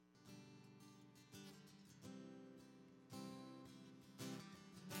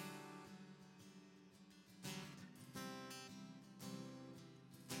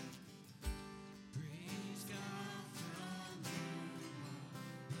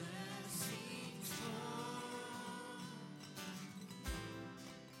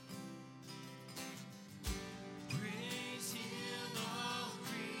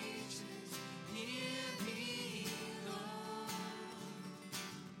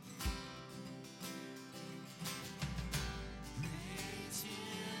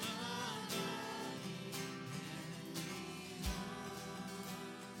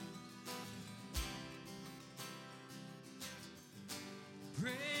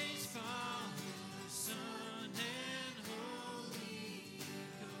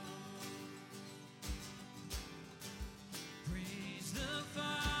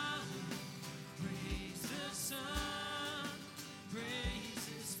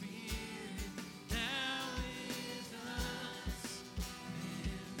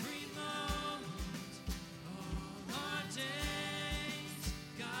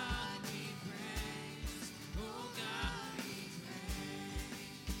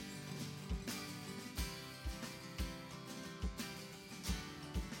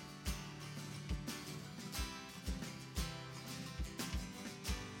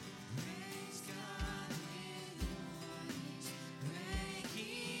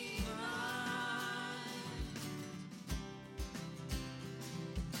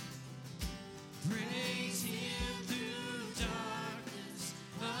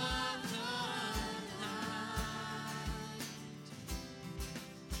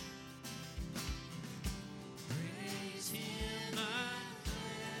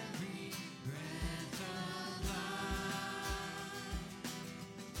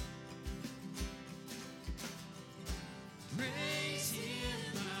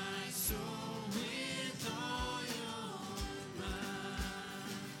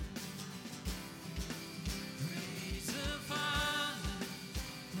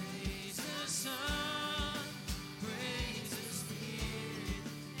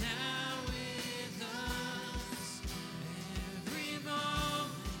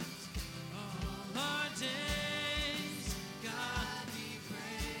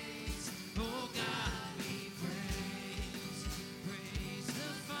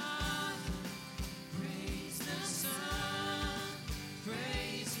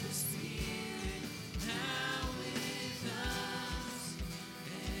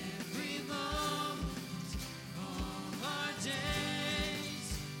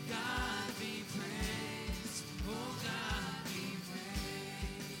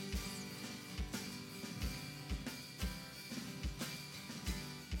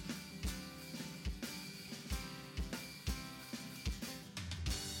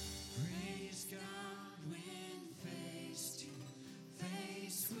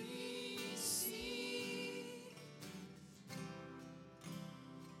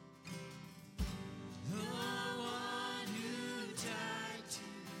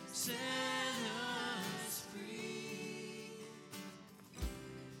set us free.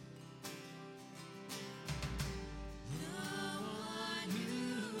 The one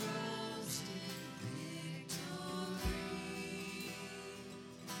who rose in victory.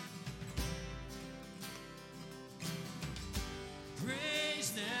 Praise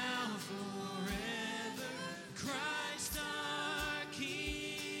now forever, Christ our King.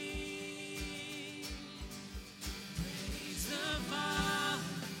 Praise the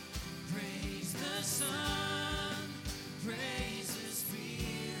Father, praise the Son, praise the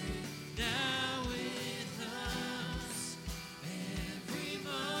Spirit now with us. Every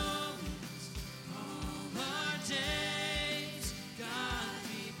moment, all our days, God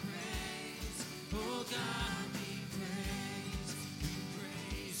be praised, oh God be praised.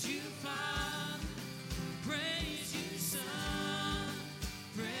 Praise you, Father, praise you, Son,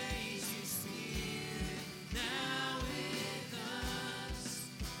 praise you, Spirit, now with us.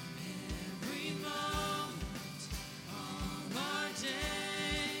 Every moment, all our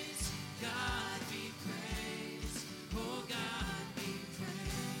days, God be praised, oh God be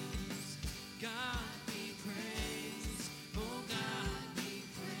praised, God be praised, oh God be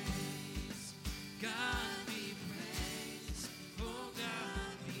praised, God be praised, oh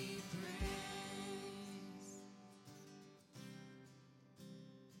God be praised.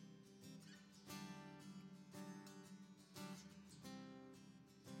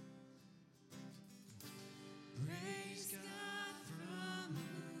 Praise God from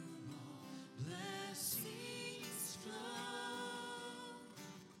whom all blessings flow.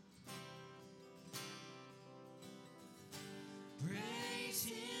 Praise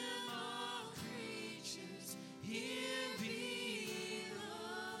Him, all creatures here below.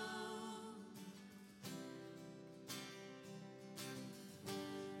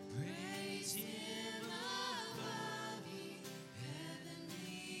 Praise Him above, ye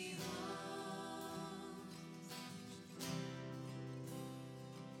heavenly hosts.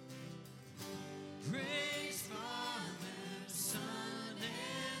 Praise Father, Son,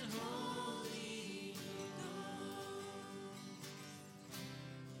 and Holy Ghost.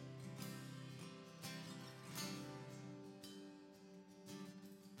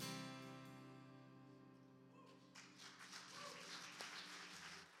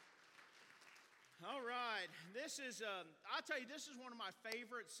 All right, this is, I'll tell you, this is one of my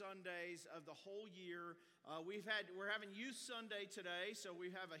favorite Sundays of the whole year. We're having Youth Sunday today, so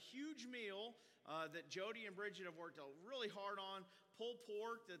we have a huge meal that Jody and Bridget have worked really hard on. Pulled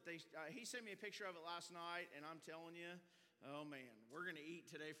pork that he sent me a picture of it last night, and I'm telling you, oh man, we're going to eat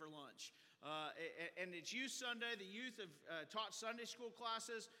today for lunch. And it's Youth Sunday. The youth have taught Sunday school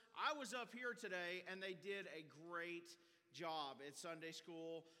classes. I was up here today, and they did a great job at Sunday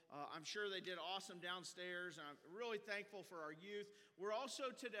school. I'm sure they did awesome downstairs, and I'm really thankful for our youth. We're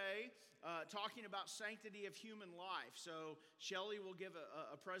also today talking about sanctity of human life. So Shelly will give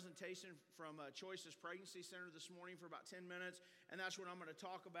a presentation from Choices Pregnancy Center this morning for about 10 minutes, and that's what I'm going to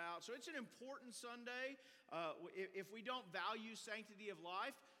talk about. So it's an important Sunday. If we don't value sanctity of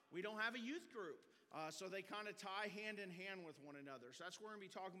life, we don't have a youth group. So they kind of tie hand in hand with one another. So that's what we're going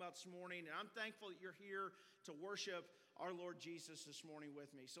to be talking about this morning. And I'm thankful that you're here to worship our Lord Jesus this morning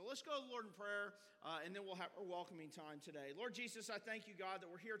with me. So let's go to the Lord in prayer, and then we'll have our welcoming time today. Lord Jesus, I thank you, God, that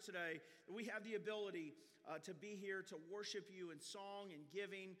we're here today, that we have the ability to be here to worship you in song and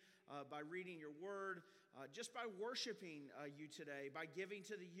giving, by reading your word, just by worshiping you today, by giving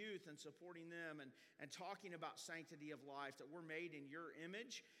to the youth and supporting them, and talking about sanctity of life, that we're made in your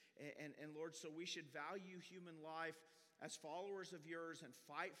image. And Lord, so we should value human life as followers of yours and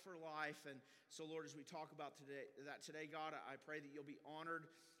fight for life. And so, Lord, as we talk about today, God, I pray that you'll be honored.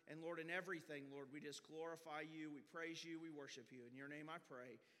 And Lord, in everything, Lord, we just glorify you, we praise you, we worship you. In your name I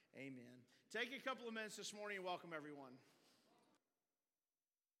pray, amen. Take a couple of minutes this morning and welcome everyone.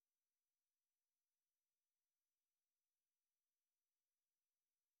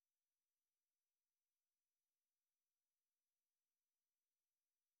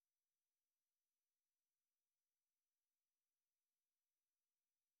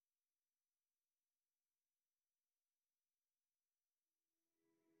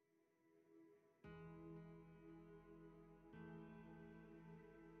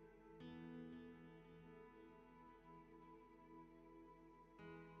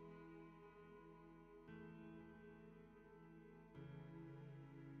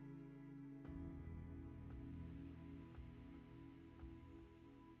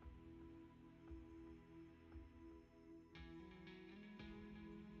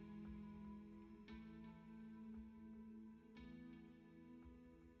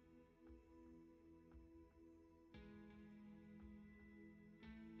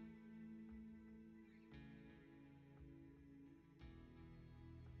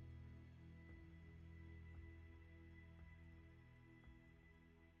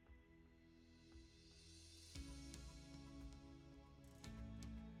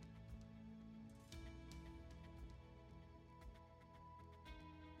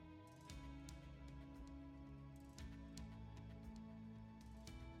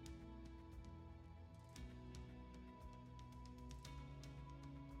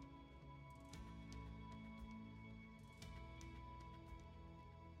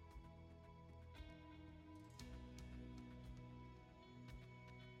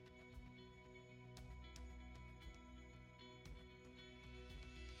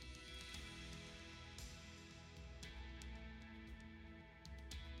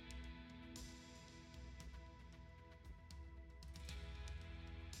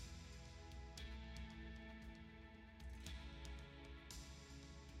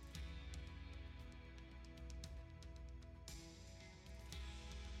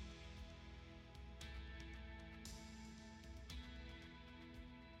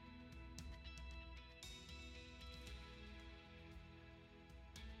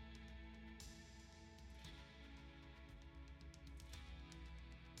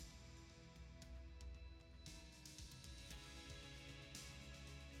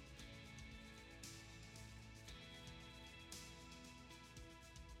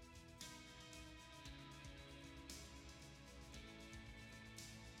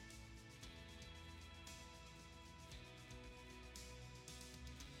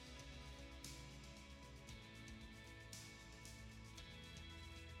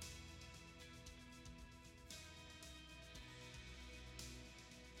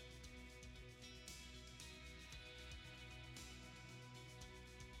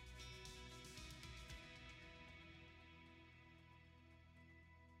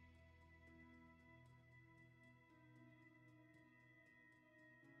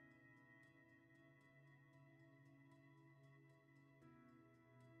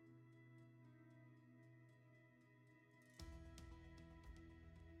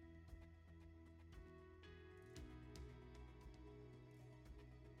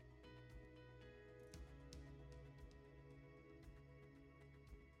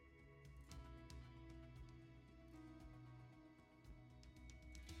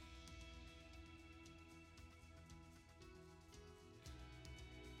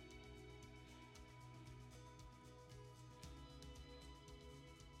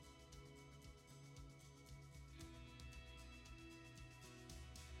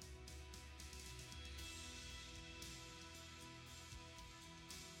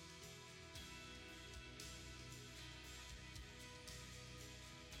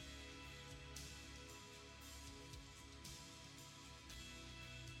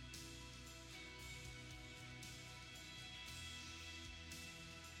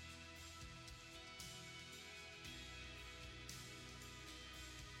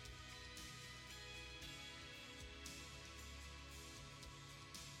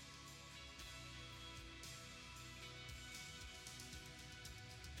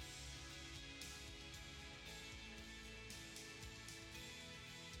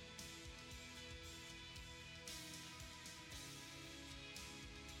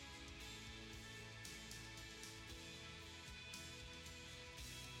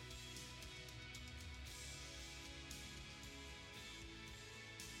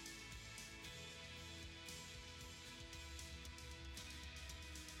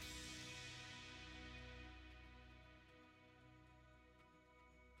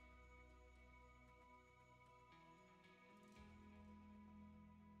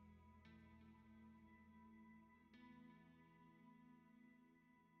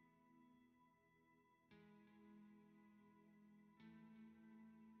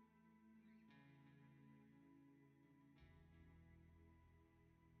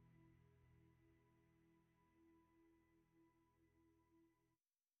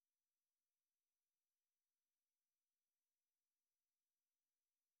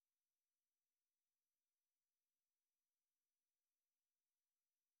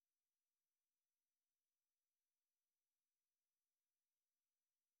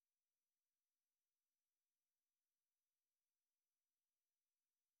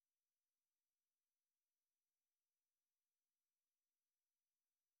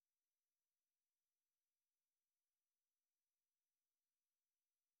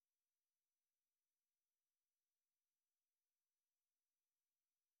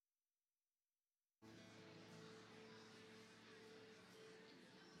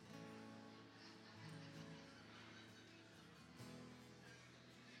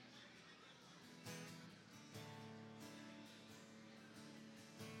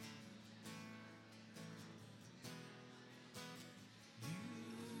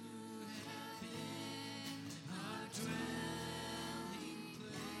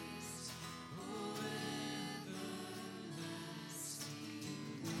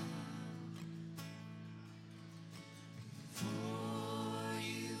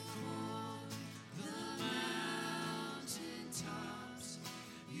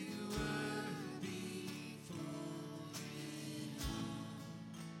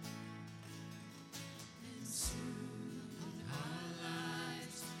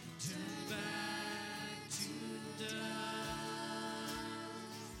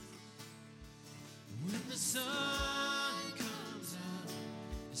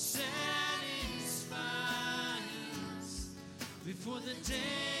 before the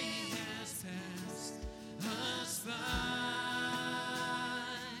day has passed us by,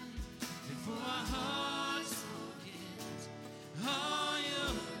 before our hearts forget all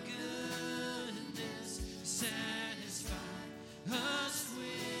your goodness, satisfy us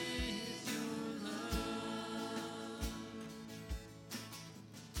with your love.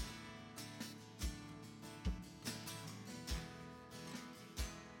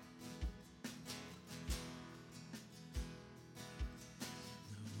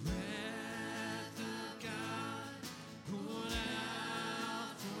 The wrath of God poured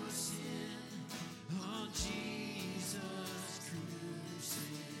out for sin on Jesus crucified.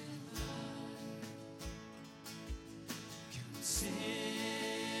 Consider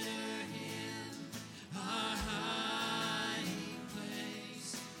him our hiding place,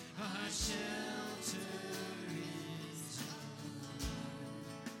 our shelter is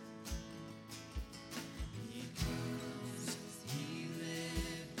because he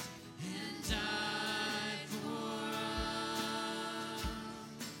lived and died for us.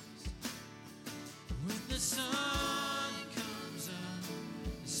 When the sun comes up,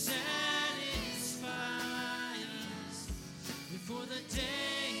 satisfy us before the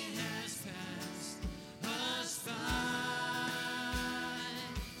day has passed us by,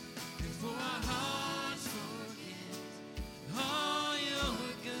 before our hearts forget all your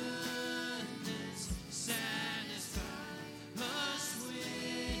goodness, satisfy us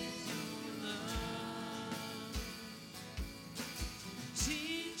with your love.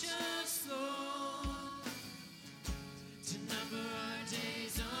 Teach us, Lord, to number our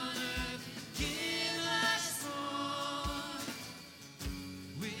days on earth. Give us more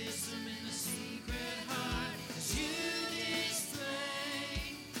wisdom in the secret heart as you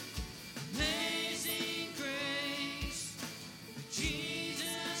display amazing grace with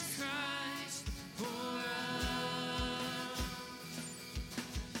Jesus Christ for us.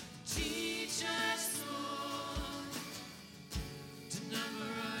 Teach us, Lord, to number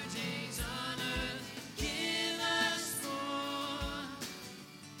our days on earth. Give us more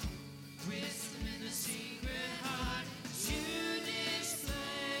wisdom in the secret heart as you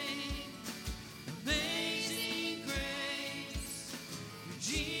display amazing grace through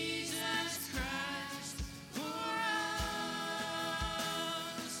Jesus Christ for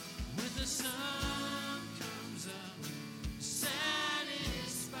us. When the sun comes up,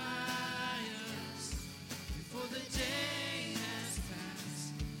 satisfy us before the day has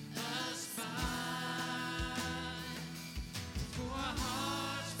passed us by, before our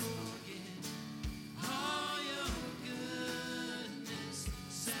hearts forget all your goodness,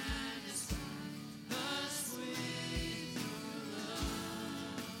 satisfy us with your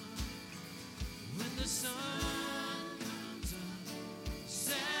love. When the sun comes up,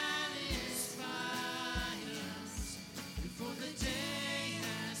 satisfy us before the day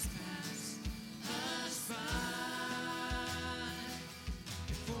has passed us by,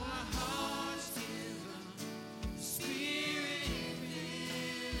 before our hearts give up, Spirit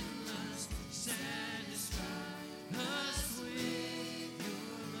fill us, satisfy us with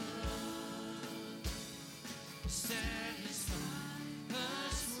your love, satisfy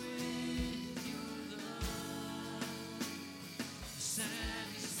us with your love,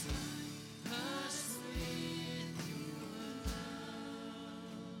 satisfy us with your love.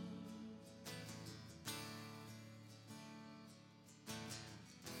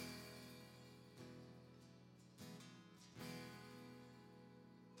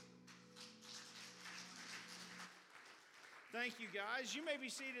 Thank you, guys. You may be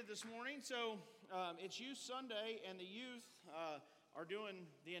seated this morning. So it's Youth Sunday, and the youth are doing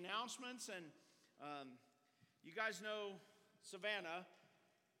the announcements. And you guys know Savannah,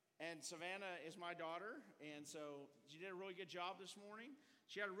 and Savannah is my daughter. And so she did a really good job this morning.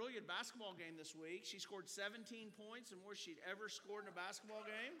 She had a really good basketball game this week. She scored 17 points, and more she'd ever scored in a basketball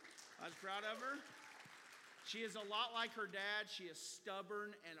game. I was proud of her. She is a lot like her dad. She is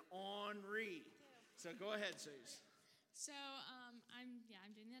stubborn and ornery. So go ahead, Suze. So I'm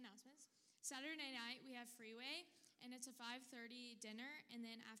doing the announcements. Saturday night we have Freeway, and it's a 5:30 dinner, and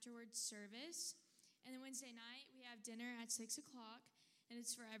then afterwards service. And then Wednesday night we have dinner at 6 o'clock, and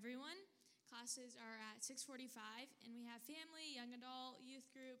it's for everyone. Classes are at 6:45, and we have family, young adult, youth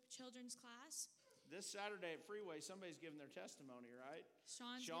group, children's class. This Saturday at Freeway, somebody's giving their testimony, right?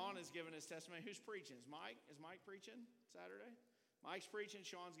 Sean is giving his testimony. Who's preaching? Is Mike preaching Saturday? Mike's preaching.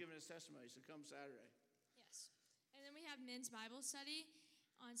 Sean's giving his testimony, so come Saturday. Yes. And then we have men's Bible study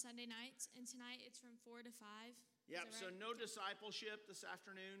on Sunday nights, and tonight it's from 4 to 5. Yep, so no discipleship this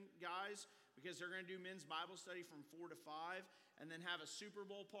afternoon, guys, because they're going to do men's Bible study from 4 to 5, and then have a Super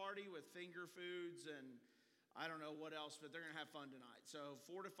Bowl party with finger foods and I don't know what else, but they're going to have fun tonight. So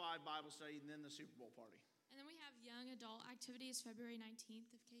 4 to 5 Bible study and then the Super Bowl party. And then we have young adult activities February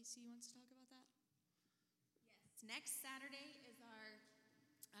 19th, if Casey wants to talk about that. Yes, next Saturday is our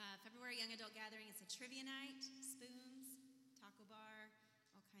February Young Adult Gathering. It's a trivia night, spoons, taco bar,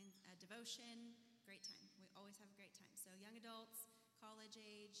 all kinds of devotion. Great time. We always have a great time. So young adults, college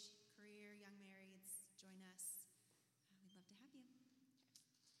age, career, young marrieds, join us. We'd love to have you.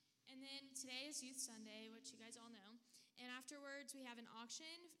 And then today is Youth Sunday, which you guys all know. And afterwards, we have an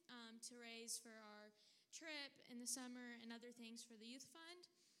auction to raise for our trip in the summer and other things for the Youth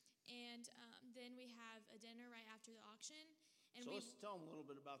Fund. And then we have a dinner right after the auction. And so let's tell them a little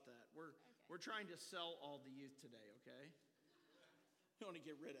bit about that. We're trying to sell all the youth today, okay? We want to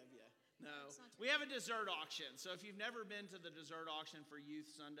get rid of you. No. We have a dessert auction. So if you've never been to the dessert auction for Youth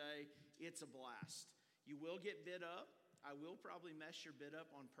Sunday, it's a blast. You will get bid up. I will probably mess your bid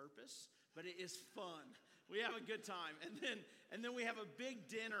up on purpose, but it is fun. We have a good time. And then we have a big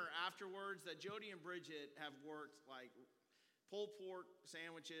dinner afterwards that Jody and Bridget have worked, like pulled pork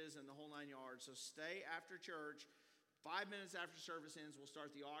sandwiches and the whole 9 yards. So stay after church. 5 minutes after service ends, we'll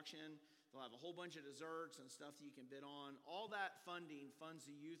start the auction. They'll have a whole bunch of desserts and stuff that you can bid on. All that funding funds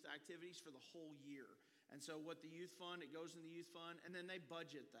the youth activities for the whole year. And so what the youth fund, it goes in the youth fund, and then they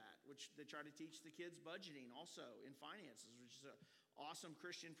budget that, which they try to teach the kids budgeting also in finances, which is an awesome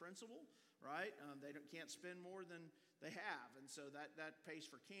Christian principle, right? They can't spend more than they have. And so that pays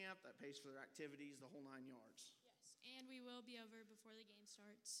for camp, that pays for their activities, the whole 9 yards. Yes, and we will be over before the game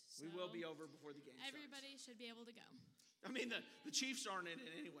starts. So we will be over before the game starts. Everybody should be able to go. I mean, the Chiefs aren't in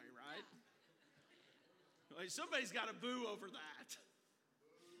it anyway, right? Yeah. Somebody's got to boo over that.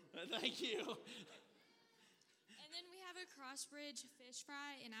 Thank you. And then we have a Crossbridge fish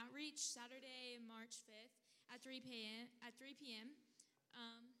fry and outreach Saturday, March 5th at 3 p.m.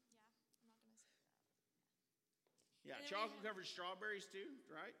 I'm not going to say that. Yeah, chocolate covered strawberries too,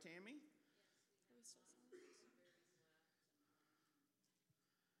 right, Tammy? Are we still selling those?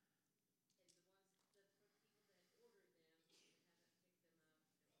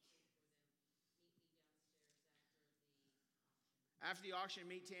 After the auction,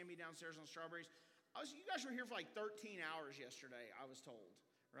 meet Tammy downstairs on strawberries. You guys were here for like 13 hours yesterday, I was told,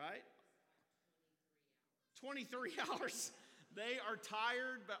 right? 23 hours. They are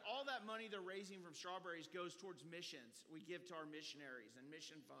tired, but all that money they're raising from strawberries goes towards missions. We give to our missionaries and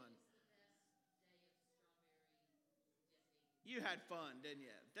mission fund. You had fun, didn't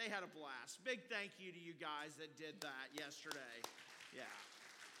you? They had a blast. Big thank you to you guys that did that yesterday. Yeah.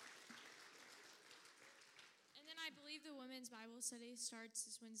 I believe the women's Bible study starts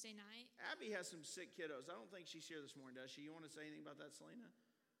this Wednesday night. Abby has some sick kiddos. I don't think she's here this morning, does she? You want to say anything about that, Selena?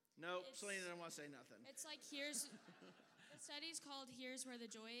 No, Selena doesn't want to say nothing. It's like the study's called Here's Where the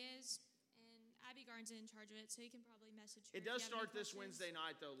Joy Is, and Abby Garn's in charge of it, so you can probably message her. It does start this Wednesday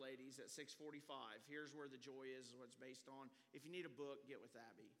night, though, ladies, at 6:45. Here's Where the Joy is what it's based on. If you need a book, get with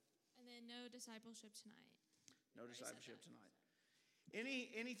Abby. And then no discipleship tonight. No discipleship tonight.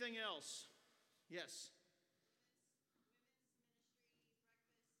 Anything else? Yes.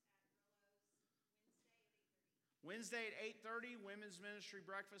 Wednesday at 8:30, women's ministry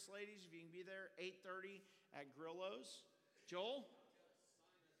breakfast, ladies. If you can be there, 8:30 at Grillo's. Joel?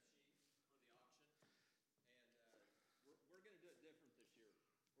 We're going to do it different this year.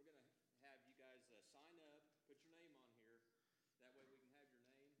 We're going to have you guys sign up, put your name on here. That way we can have your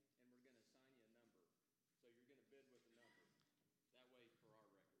name, and we're going to assign you a number. So you're going to bid with a number. That way for our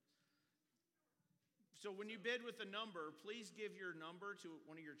records. So when you bid with a number, please give your number to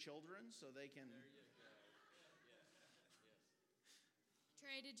one of your children so they can... There you go.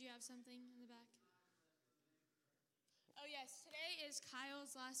 Trey, did you have something in the back? Oh yes, today is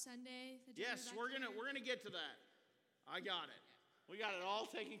Kyle's last Sunday. Yes, we're gonna get to that. I got it. We got it all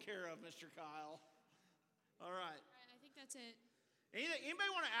taken care of, Mr. Kyle. All right. I think that's it. Anybody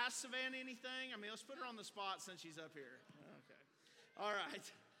want to ask Savannah anything? I mean, let's put her on the spot since she's up here. Okay. All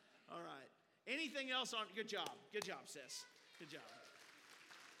right. Anything else on? Good job, sis. Good job.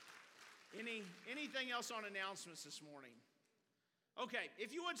 Anything else on announcements this morning? Okay,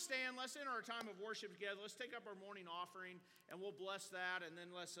 if you would stand, let's enter our time of worship together. Let's take up our morning offering, and we'll bless that, and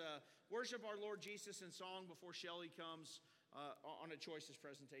then let's worship our Lord Jesus in song before Shelley comes on a Choices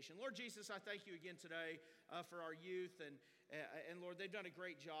presentation. Lord Jesus, I thank you again today for our youth, and Lord, they've done a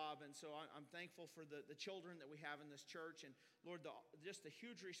great job, and so I'm thankful for the children that we have in this church, and Lord, just the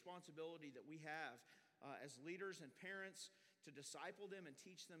huge responsibility that we have as leaders and parents to disciple them and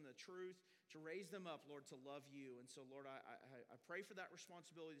teach them the truth, to raise them up, Lord, to love you. And so, Lord, I pray for that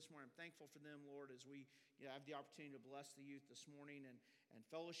responsibility this morning. I'm thankful for them, Lord, as we have the opportunity to bless the youth this morning and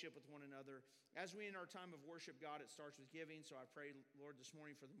fellowship with one another. As we in our time of worship, God, it starts with giving. So I pray, Lord, this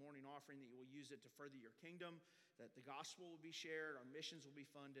morning for the morning offering that you will use it to further your kingdom, that the gospel will be shared, our missions will be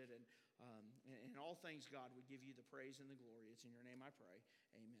funded, and in all things, God, we give you the praise and the glory. It's in your name I pray.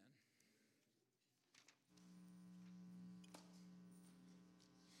 Amen.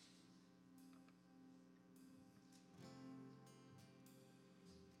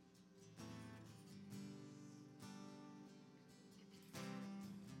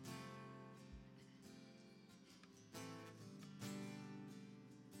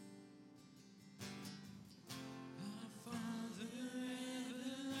 Our Father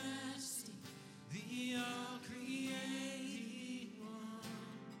everlasting, the all-creating one,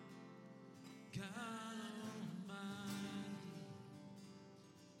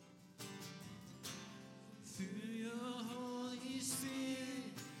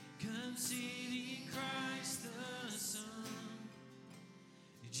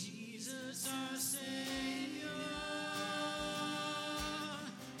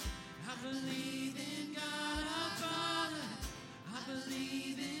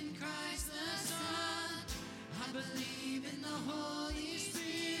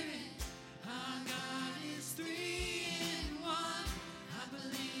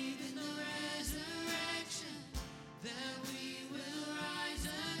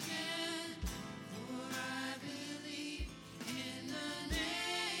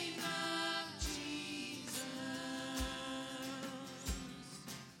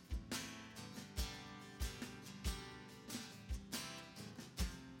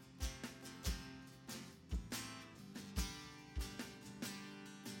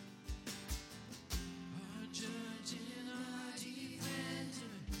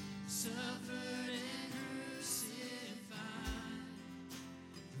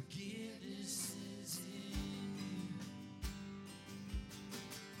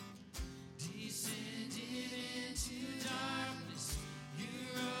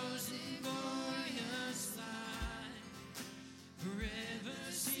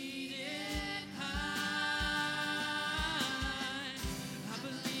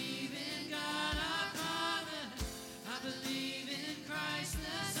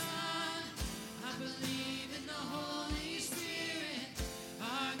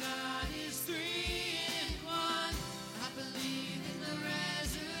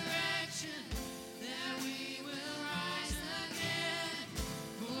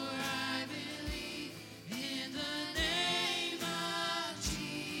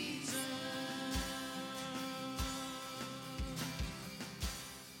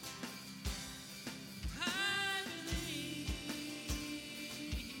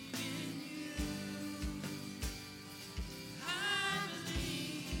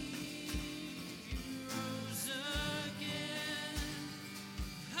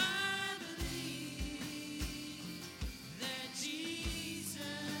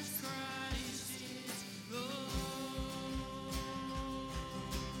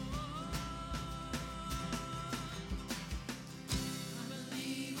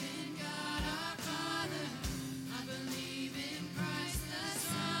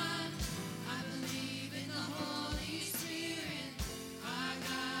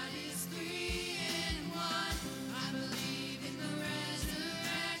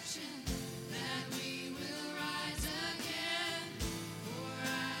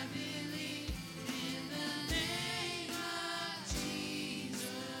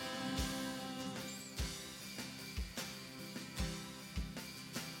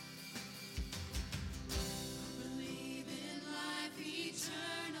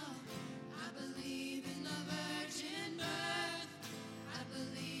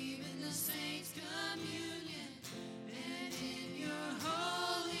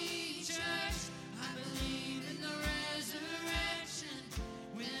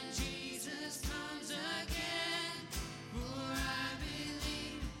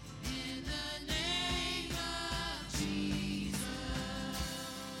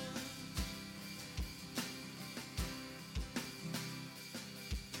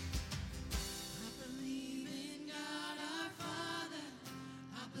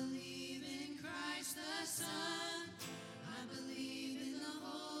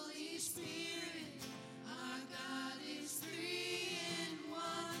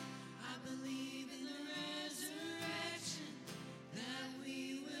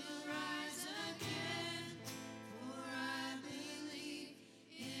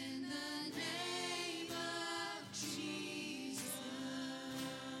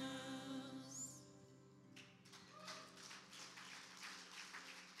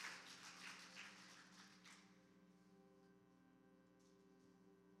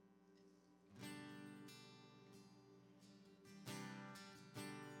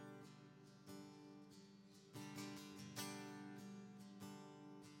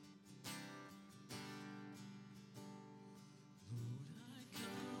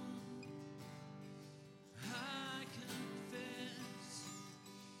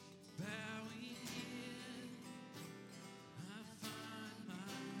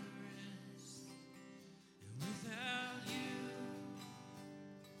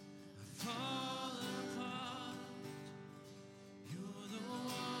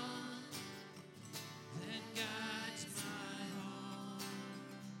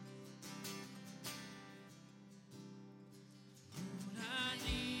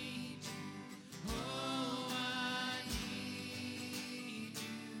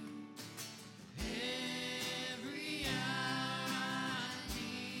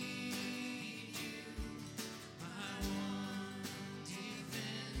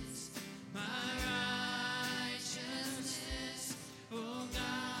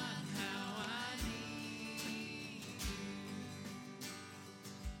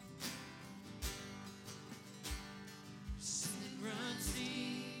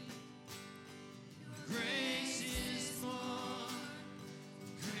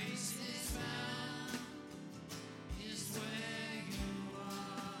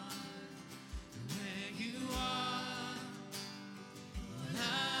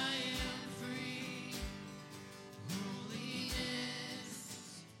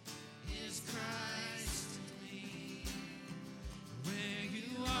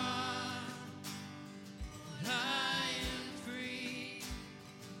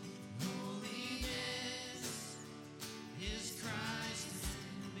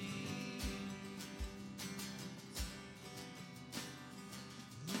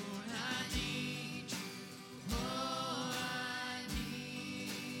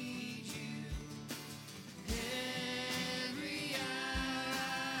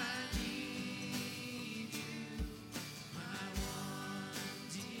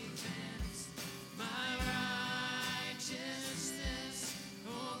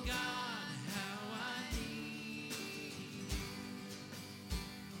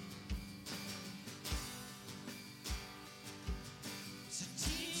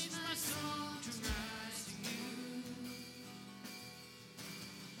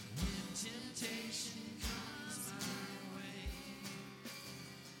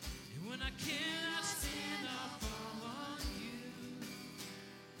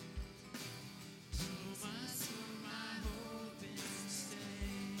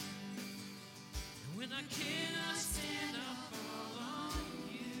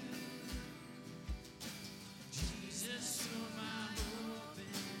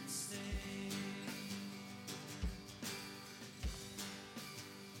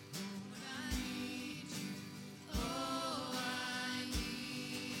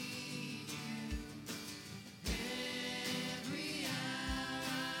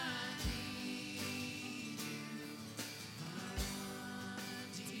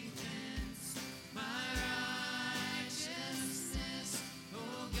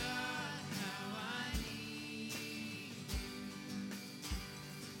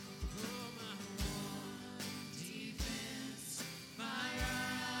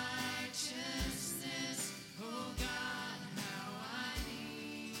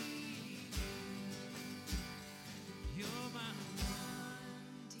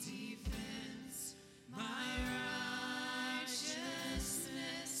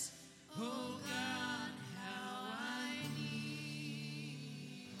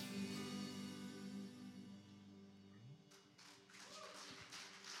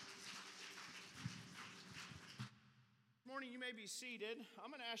 may be seated.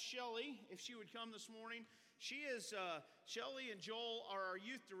 I'm going to ask Shelly if she would come this morning. Shelly and Joel are our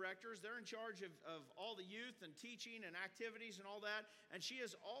youth directors. They're in charge of all the youth and teaching and activities and all that. And she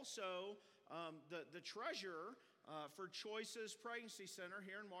is also the treasurer for Choices Pregnancy Center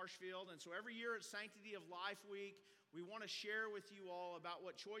here in Marshfield. And so every year at Sanctity of Life Week, we want to share with you all about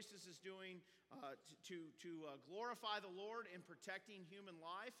what Choices is doing to glorify the Lord in protecting human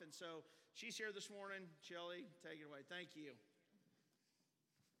life. And so she's here this morning. Shelly, take it away. Thank you.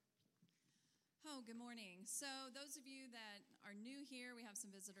 Oh, good morning. So those of you that are new here, we have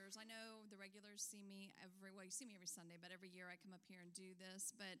some visitors. I know the regulars see me you see me every Sunday, but every year I come up here and do this.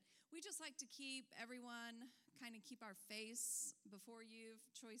 But we just like to keep everyone, kind of keep our face before you,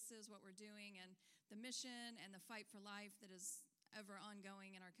 Choices, what we're doing, and the mission and the fight for life that is ever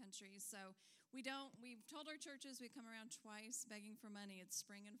ongoing in our country. So we've told our churches we come around twice begging for money. It's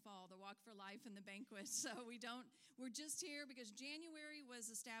spring and fall, the Walk for Life and the banquet. So we're just here because January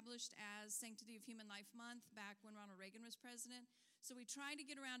was established as Sanctity of Human Life Month back when Ronald Reagan was president. So we try to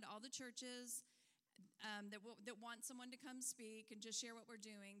get around to all the churches that want someone to come speak and just share what we're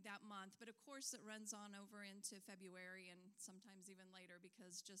doing that month. But of course it runs on over into February and sometimes even later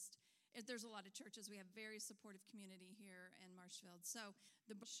because there's a lot of churches. We have very supportive community here in Marshfield. So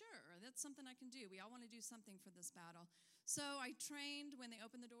sure, that's something I can do. We all want to do something for this battle. So I trained when they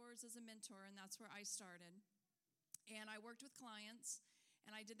opened the doors as a mentor, and that's where I started. And I worked with clients,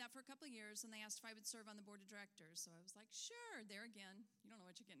 and I did that for a couple of years, and they asked if I would serve on the board of directors. So I was like, sure, there again. You don't know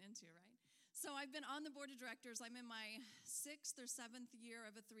what you're getting into, right? So I've been on the board of directors. I'm in my 6th or 7th year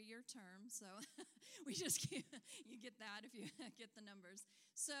of a 3-year term. So we just keep, you get that if you get the numbers.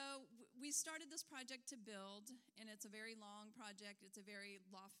 So we started this project to build, and it's a very long project. It's a very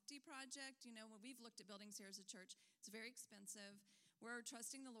lofty project. You know, when we've looked at buildings here as a church, it's very expensive. We're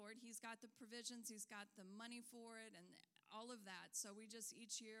trusting the Lord. He's got the provisions. He's got the money for it and all of that. So we just,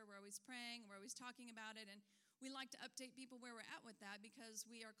 each year, we're always praying. We're always talking about it. And we like to update people where we're at with that because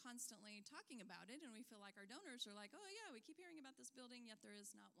we are constantly talking about it, and we feel like our donors are like, oh, yeah, we keep hearing about this building, yet there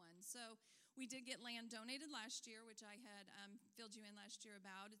is not one. So we did get land donated last year, which I had filled you in last year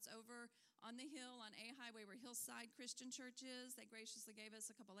about. It's over on the hill on A Highway where Hillside Christian Church is. They graciously gave us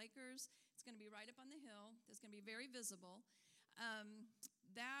a couple acres. It's going to be right up on the hill. It's going to be very visible.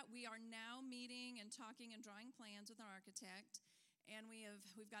 That we are now meeting and talking and drawing plans with our architect. And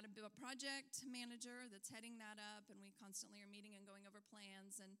we've got a project manager that's heading that up, and we constantly are meeting and going over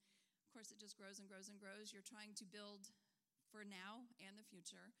plans. And of course, it just grows and grows and grows. You're trying to build for now and the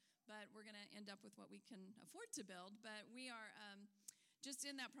future, but we're going to end up with what we can afford to build. But we are just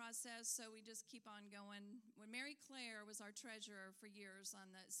in that process, so we just keep on going. When Mary Claire was our treasurer for years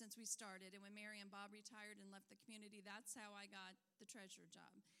since we started, and when Mary and Bob retired and left the community, that's how I got the treasurer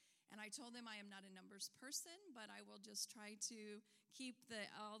job. And I told them I am not a numbers person, but I will just try to keep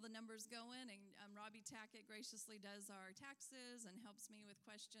all the numbers going. And Robbie Tackett graciously does our taxes and helps me with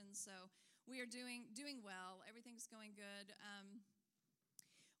questions. So we are doing well. Everything's going good.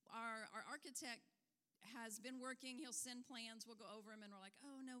 Our architect has been working. He'll send plans. We'll go over them, and we're like,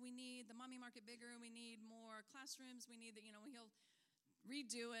 oh, no, we need the mommy market bigger. We need more classrooms. We need he'll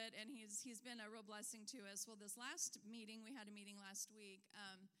redo it, and he's been a real blessing to us. Well, this last meeting, we had a meeting last week.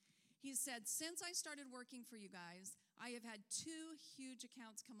 He said, since I started working for you guys, I have had 2 huge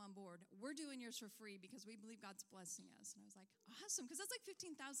accounts come on board. We're doing yours for free because we believe God's blessing us. And I was like, awesome, because that's like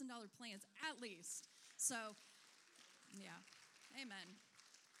 $15,000 plans at least. So, yeah, amen.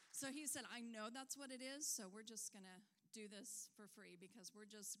 So he said, I know that's what it is, so we're just going to do this for free because we're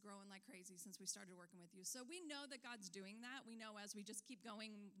just growing like crazy since we started working with you. So we know that God's doing that. We know as we just keep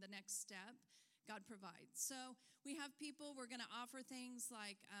going the next step, God provides. So we have people, we're going to offer things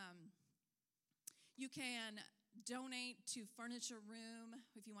like you can donate to furnish a room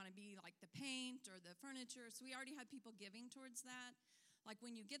if you want to be like the paint or the furniture. So we already have people giving towards that. Like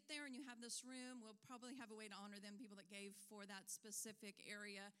when you get there and you have this room, we'll probably have a way to honor them, people that gave for that specific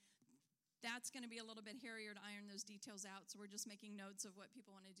area. That's going to be a little bit hairier to iron those details out, so we're just making notes of what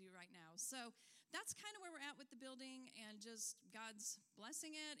people want to do right now. So that's kind of where we're at with the building, and just God's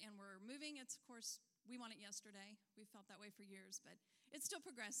blessing it, and we're moving. It's, of course, we want it yesterday. We felt that way for years, but it's still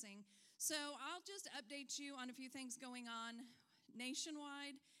progressing. So I'll just update you on a few things going on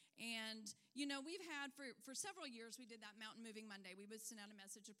nationwide. And, you know, we've had for several years, we did that Mountain Moving Monday. We would send out a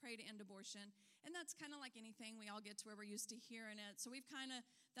message to pray to end abortion. And that's kind of like anything. We all get to where we're used to hearing it. So we've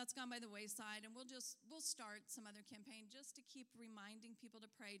that's gone by the wayside. And we'll start some other campaign just to keep reminding people to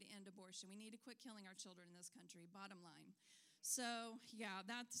pray to end abortion. We need to quit killing our children in this country, bottom line. So, yeah,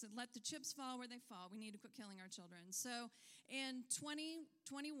 that's let the chips fall where they fall. We need to quit killing our children. So, in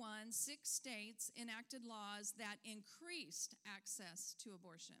 2021, 6 states enacted laws that increased access to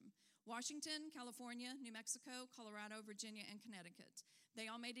abortion. Washington, California, New Mexico, Colorado, Virginia, and Connecticut. They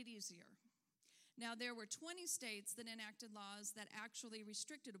all made it easier. Now, there were 20 states that enacted laws that actually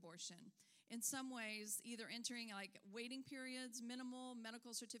restricted abortion. In some ways, either entering like waiting periods, minimal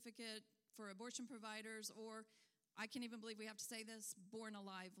medical certificate for abortion providers, or I can't even believe we have to say this, born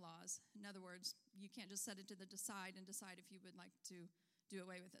alive laws. In other words, you can't just set it to the side and decide if you would like to do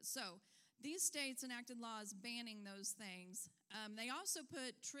away with it. So these states enacted laws banning those things. They also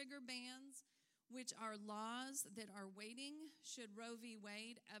put trigger bans, which are laws that are waiting. Should Roe v.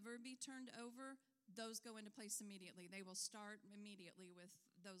 Wade ever be turned over, those go into place immediately. They will start immediately with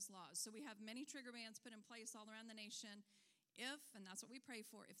those laws. So we have many trigger bans put in place all around the nation. If, and that's what we pray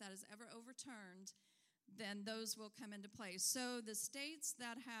for, if that is ever overturned, then those will come into place. So the states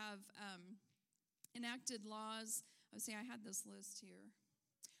that have enacted laws, I had this list here.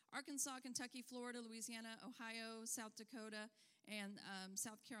 Arkansas, Kentucky, Florida, Louisiana, Ohio, South Dakota, and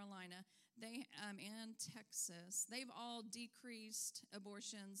South Carolina, and Texas. They've all decreased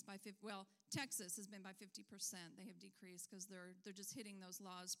abortions by 50. Well, Texas has been by 50%. They have decreased because they're just hitting those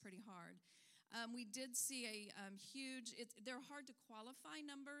laws pretty hard. We did see a huge. They're hard to qualify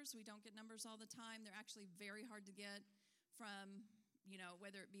numbers. We don't get numbers all the time. They're actually very hard to get from,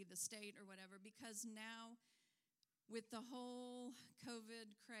 whether it be the state or whatever, because now, with the whole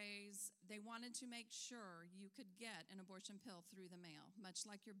COVID craze, they wanted to make sure you could get an abortion pill through the mail, much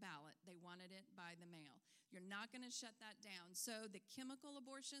like your ballot. They wanted it by the mail. You're not going to shut that down. So the chemical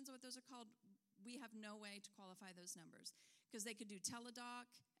abortions, what those are called, we have no way to qualify those numbers because they could do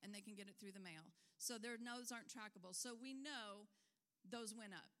teledoc and they can get it through the mail. So those aren't trackable. So we know those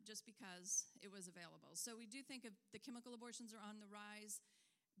went up just because it was available. So we do think if the chemical abortions are on the rise,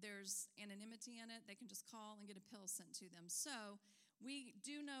 there's anonymity in it. They can just call and get a pill sent to them. So we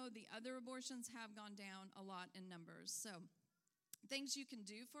do know the other abortions have gone down a lot in numbers. So things you can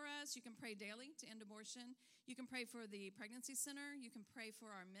do for us, you can pray daily to end abortion. You can pray for the pregnancy center. You can pray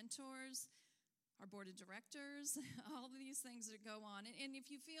for our mentors, our board of directors, all of these things that go on. And if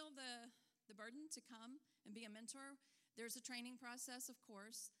you feel the burden to come and be a mentor, there's a training process, of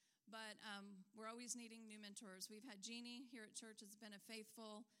course. But we're always needing new mentors. We've had Jeannie here at church has been a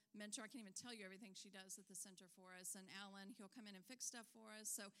faithful mentor. I can't even tell you everything she does at the center for us. And Alan, he'll come in and fix stuff for us.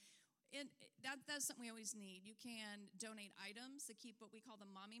 So that's something we always need. You can donate items to keep what we call the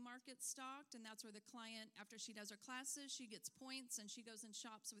mommy market stocked. And that's where the client, after she does her classes, she gets points and she goes and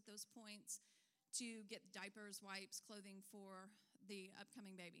shops with those points to get diapers, wipes, clothing for the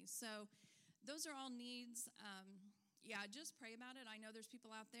upcoming babies. So those are all needs. Just pray about it. I know there's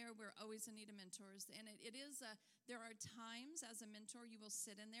people out there. We're always in need of mentors. And there are times as a mentor you will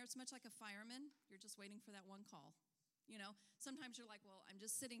sit in there. It's much like a fireman. You're just waiting for that one call. Sometimes you're like, well, I'm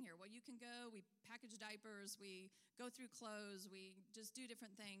just sitting here. Well, you can go. We package diapers. We go through clothes. We just do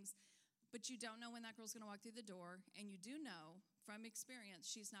different things. But you don't know when that girl's going to walk through the door. And you do know from experience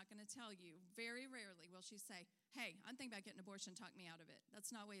she's not going to tell you. Very rarely will she say, hey, I'm thinking about getting an abortion. Talk me out of it.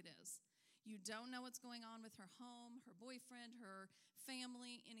 That's not the way it is. You don't know what's going on with her home, her boyfriend, her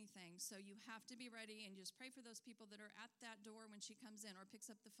family, anything. So you have to be ready and just pray for those people that are at that door when she comes in or picks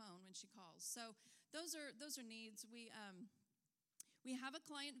up the phone when she calls. So those are needs. We have a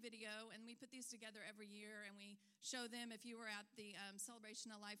client video, and we put these together every year, and we show them. If you were at the Celebration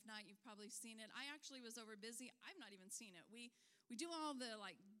of Life night, you've probably seen it. I actually was over busy. I've not even seen it. We do all the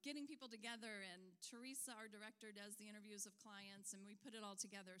getting people together, and Teresa, our director, does the interviews of clients, and we put it all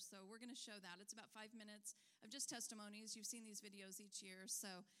together. So we're going to show that. It's about 5 minutes of just testimonies. You've seen these videos each year.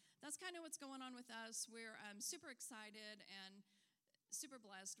 So that's kind of what's going on with us. We're super excited and super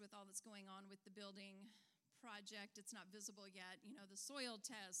blessed with all that's going on with the building project. It's not visible yet. The soil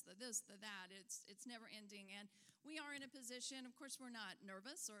test, the this, the that. It's never ending. And we are in a position, of course, we're not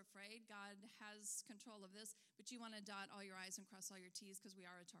nervous or afraid. God has control of this, but you want to dot all your I's and cross all your T's because we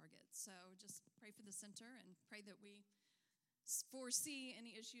are a target. So just pray for the center and pray that we foresee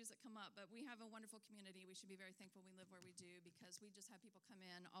any issues that come up. But we have a wonderful community. We should be very thankful we live where we do because we just have people come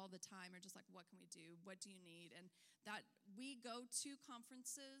in all the time or just like, what can we do? What do you need? And that we go to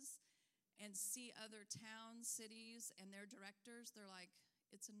conferences and see other towns, cities, and their directors, they're like,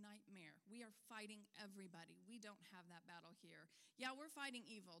 it's a nightmare. We are fighting everybody. We don't have that battle here. Yeah, we're fighting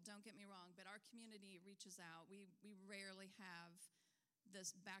evil, don't get me wrong, but our community reaches out. We rarely have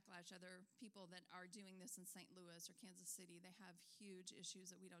this backlash. Other people that are doing this in St. Louis or Kansas City, they have huge issues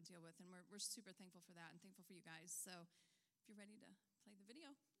that we don't deal with, and we're super thankful for that and thankful for you guys. So if you're ready to play the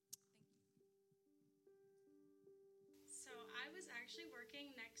video. So So I was actually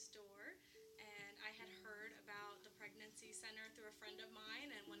working next door, and I had heard about the pregnancy center through a friend of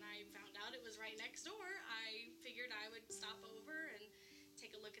mine. And when I found out it was right next door, I figured I would stop over and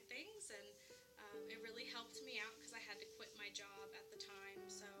take a look at things. And it really helped me out because I had to quit my job at the time.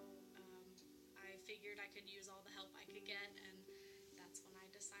 So I figured I could use all the help I could get, and that's when I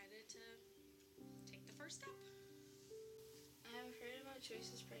decided to take the first step. I have heard about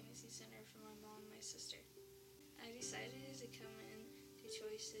Choices Pregnancy Center from my mom and my sister. I decided to come in to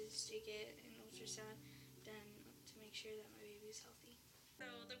Choices to get an ultrasound done to make sure that my baby is healthy. So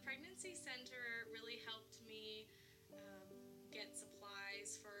the pregnancy center really helped me get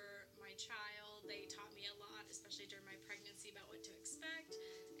supplies for my child. They taught me a lot, especially during my pregnancy, about what to expect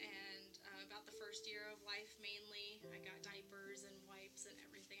and about the first year of life mainly. I got diapers and wipes and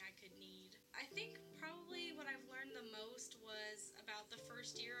everything I could need. I think probably what I've learned the most was about the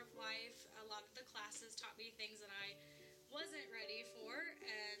first year of life. A lot of the classes taught me things that I wasn't ready for,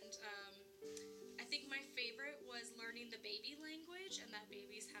 and I think my favorite was learning the baby language and that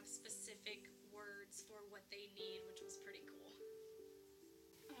babies have specific words for what they need, which was pretty cool.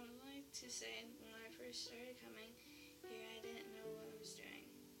 I would like to say when I first started coming here, I didn't know what I was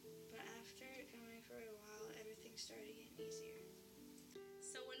doing. But after coming for a while, everything started getting easier.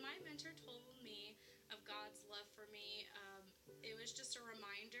 So when my mentor told me of God's love for me, it was just a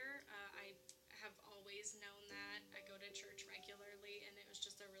reminder. I have always known that. I go to church regularly, and it was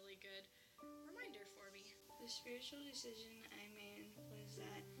just a really good reminder for me. The spiritual decision I made was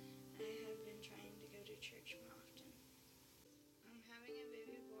that I have been trying to go to church more often. I'm having a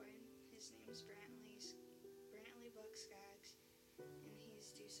baby boy. His name is Brantley Buck Skaggs, and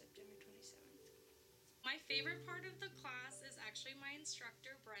he's due September 27th. My favorite part of the class is actually my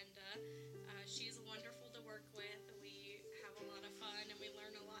instructor, Brenda. She's wonderful to work with. We have a lot of fun, and we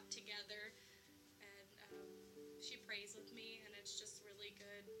learn a lot together. And she prays with me, and it's just really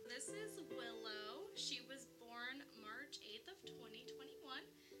good. This is Willow. She was born March 8th of 2021.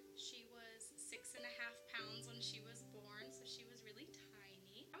 She was 6.5 pounds when she was born, so she was really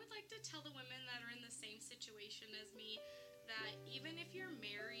tiny. I would like to tell the women that are in the same situation as me that even if you're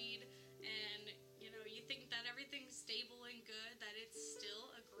married and you think that everything's stable and good, that it's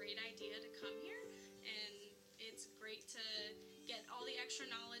still a great idea to come here, and it's great to get all the extra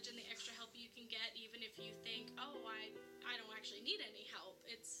knowledge and the extra help you can get, even if you think, oh, I don't actually need any help.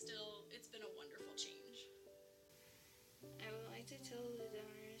 It's been a wonderful change. I would like to tell the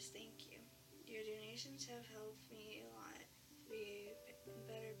donors thank you. Your donations have helped me a lot to be a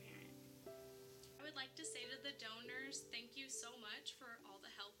better parent. I would like to say to the donors, thank you so much for all the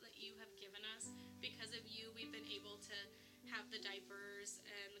help that you have given us. Because of you, we've been able to have the diapers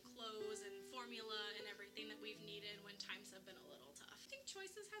and the clothes and formula and everything that we've needed when times have been a little tough. I think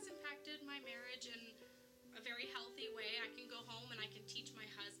Choices has impacted my marriage in a very healthy way. I can go home and I can teach my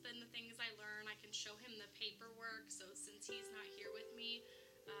husband the things I learn. I can show him the paperwork. So since he's not here with me,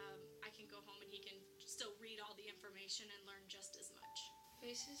 I can go home and he can still read all the information and learn just as much.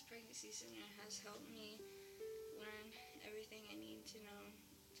 Choices Pregnancy Center has helped me learn everything I need to know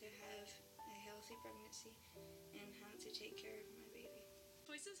to have a healthy pregnancy and how to take care of my baby.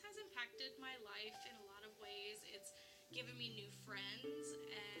 Choices has impacted my life in a lot of ways. It's given me new friends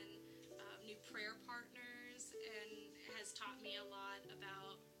and new prayer partners, and has taught me a lot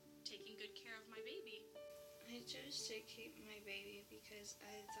about taking good care of my baby. I chose to keep my baby because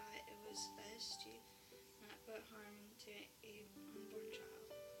I thought it was best to not put harm to a unborn child.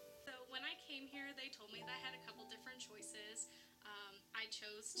 So when I came here, they told me that I had a couple different choices. I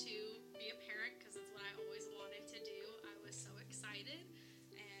chose to be a parent because it's what I always wanted to do. I was so excited,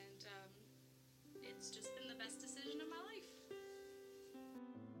 and it's just been the best decision of my life.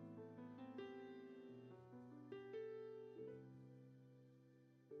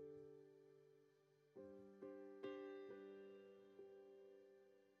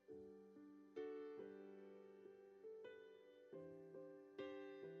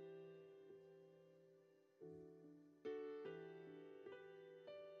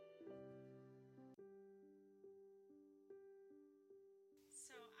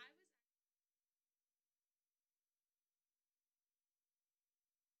 So I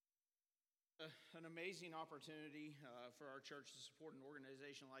was An amazing opportunity for our church to support an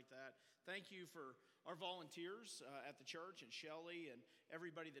organization like that. Thank you for our volunteers at the church and Shelley and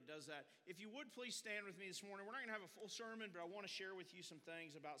everybody that does that. If you would please stand with me this morning. We're not going to have a full sermon, but I want to share with you some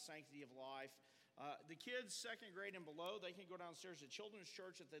things about Sanctity of Life. The kids, second grade and below, they can go downstairs to Children's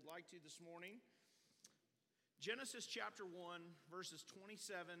Church if they'd like to this morning. Genesis chapter 1, verses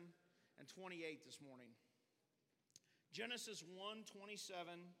 27 and 28 this morning. Genesis 1,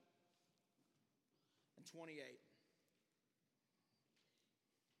 27 and 28.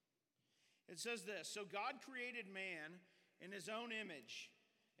 It says this, "So God created man in his own image.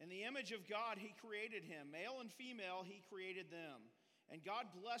 In the image of God he created him. Male and female he created them. And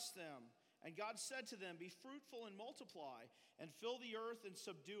God blessed them. And God said to them, 'Be fruitful and multiply, and fill the earth and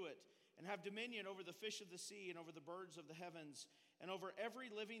subdue it, and have dominion over the fish of the sea, and over the birds of the heavens, and over every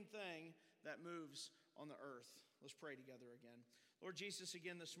living thing that moves on the earth.'" Let's pray together again. Lord Jesus,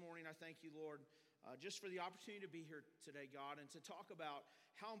 again this morning, I thank you, Lord, just for the opportunity to be here today, God, and to talk about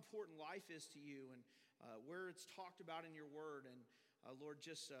how important life is to you, and where it's talked about in your word, and Lord,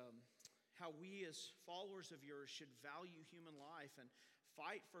 just how we as followers of yours should value human life and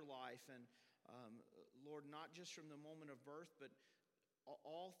fight for life, and Lord, not just from the moment of birth, but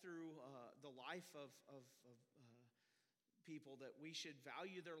all through the life of people, that we should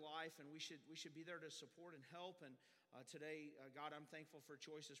value their life, and we should be there to support and help. And today, God, I'm thankful for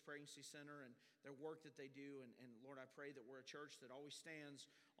Choices Pregnancy Center and their work that they do. And Lord, I pray that we're a church that always stands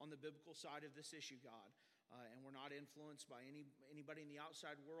on the biblical side of this issue, God. And we're not influenced by anybody in the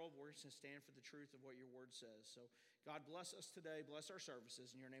outside world. We're going to stand for the truth of what your word says. So God, bless us today. Bless our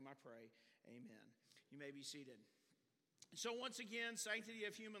services. In your name I pray. Amen. You may be seated. So once again, Sanctity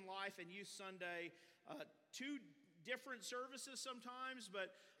of Human Life and Youth Sunday, two different services sometimes,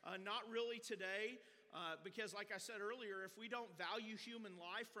 but not really today, because like I said earlier, if we don't value human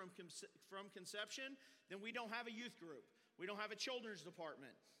life from conception, then we don't have a youth group. We don't have a children's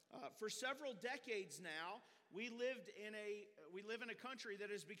department. For several decades now, we live in a country that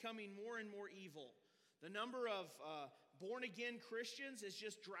is becoming more and more evil. The number of born-again Christians is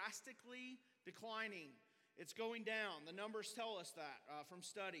just drastically declining. It's going down. The numbers tell us that from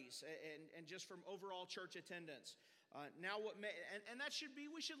studies and just from overall church attendance.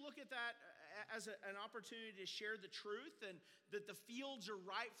 We should look at that as an opportunity to share the truth, and that the fields are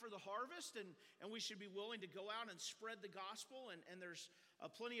ripe for the harvest, and we should be willing to go out and spread the gospel, and there's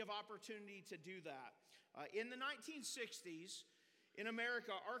plenty of opportunity to do that. In the 1960s, in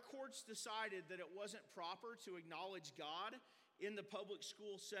America, our courts decided that it wasn't proper to acknowledge God in the public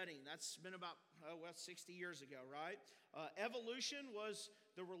school setting. That's been about 60 years ago, right? Evolution was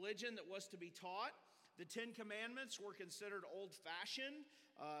the religion that was to be taught. The Ten Commandments were considered old-fashioned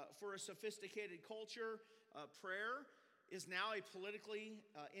for a sophisticated culture. Prayer is now a politically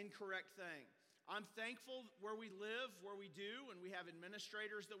incorrect thing. I'm thankful where we live, where we do, and we have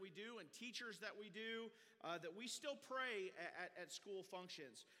administrators that we do and teachers that we do, that we still pray at school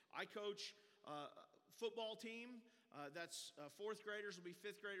functions. I coach a football team. That's fourth graders will be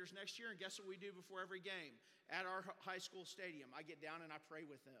fifth graders next year, and guess what we do before every game? At our high school stadium, I get down and I pray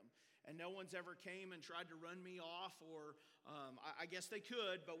with them. And no one's ever came and tried to run me off, or I guess they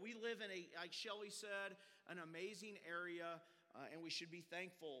could, but we live in like Shelley said, an amazing area, and we should be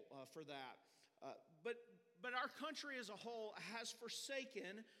thankful for that. But our country as a whole has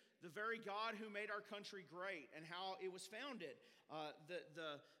forsaken the very God who made our country great and how it was founded.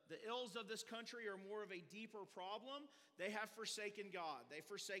 The ills of this country are more of a deeper problem. They have forsaken God. They've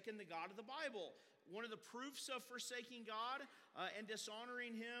forsaken the God of the Bible. One of the proofs of forsaking God and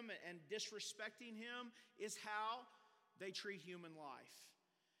dishonoring Him and disrespecting Him is how they treat human life.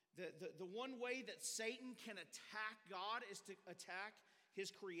 The one way that Satan can attack God is to attack His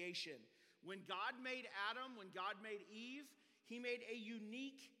creation. When God made Adam, when God made Eve, He made a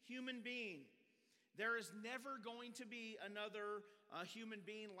unique human being. There is never going to be another human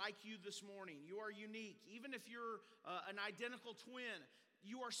being like you this morning. You are unique. Even if you're an identical twin,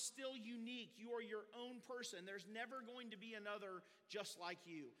 you are still unique. You are your own person. There's never going to be another just like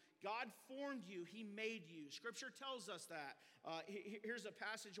you. God formed you. He made you. Scripture tells us that. Here's a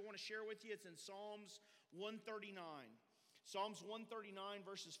passage I want to share with you. It's in Psalms 139. Psalms 139,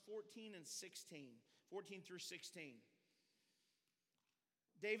 verses 14 and 16. 14 through 16.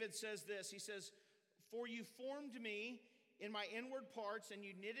 David says this. He says, "For you formed me in my inward parts, and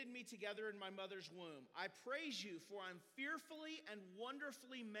you knitted me together in my mother's womb. I praise you, for I'm fearfully and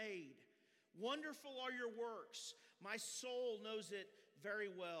wonderfully made. Wonderful are your works. My soul knows it very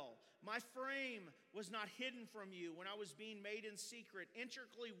well. My frame was not hidden from you when I was being made in secret,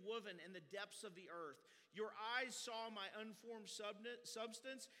 intricately woven in the depths of the earth. Your eyes saw my unformed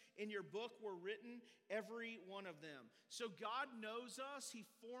substance. In your book were written, every one of them." So God knows us. He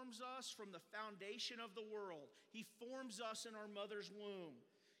forms us from the foundation of the world. He forms us in our mother's womb.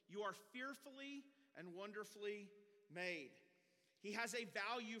 You are fearfully and wonderfully made. He has a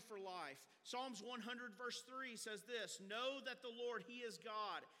value for life. Psalms 100 verse 3 says this, "Know that the Lord, He is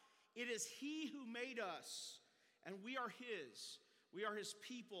God. It is He who made us, and we are His. We are His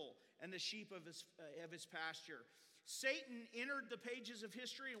people and the sheep of his pasture." Satan entered the pages of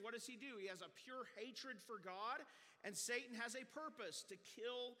history, and what does he do? He has a pure hatred for God, and Satan has a purpose to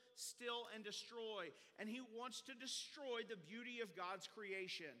kill, steal, and destroy. And he wants to destroy the beauty of God's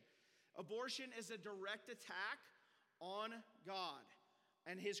creation. Abortion is a direct attack on God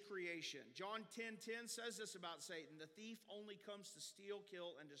and his creation. John 10:10 says this about Satan: the thief only comes to steal,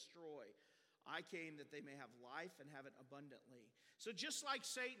 kill, and destroy. I came that they may have life and have it abundantly. So just like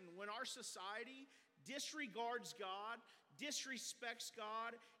Satan, when our society disregards God, disrespects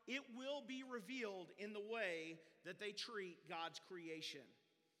God, it will be revealed in the way that they treat God's creation.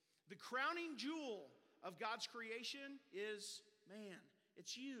 The crowning jewel of God's creation is man.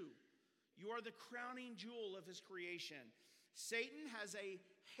 It's you. You are the crowning jewel of his creation. Satan has a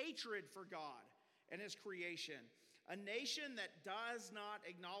hatred for God and his creation. A nation that does not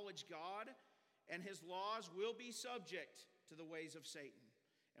acknowledge God and his laws will be subject to the ways of Satan.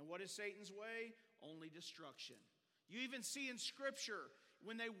 And what is Satan's way? Only destruction. You even see in Scripture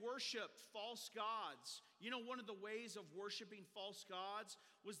when they worshiped false gods. You know, one of the ways of worshiping false gods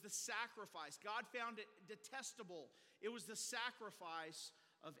was the sacrifice. God found it detestable. It was the sacrifice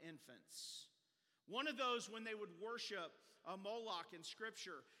of infants. One of those, when they would worship Moloch in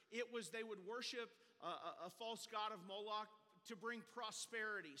Scripture, it was they would worship a false god of Moloch to bring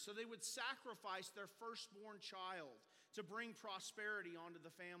prosperity. So they would sacrifice their firstborn child to bring prosperity onto the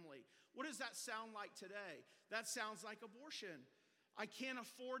family. What does that sound like today? That sounds like abortion. I can't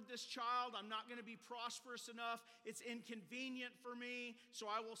afford this child. I'm not going to be prosperous enough. It's inconvenient for me, so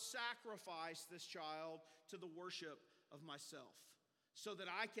I will sacrifice this child to the worship of myself so that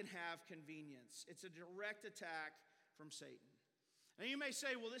I can have convenience. It's a direct attack from Satan. Now you may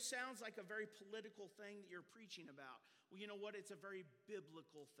say, well, this sounds like a very political thing that you're preaching about. Well, you know what? It's a very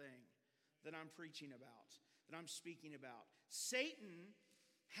biblical thing that I'm preaching about, that I'm speaking about. Satan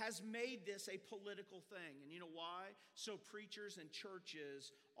has made this a political thing. And you know why? So preachers and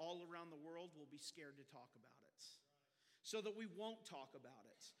churches all around the world will be scared to talk about it. So that we won't talk about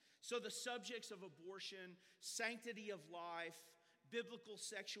it. So the subjects of abortion, sanctity of life, biblical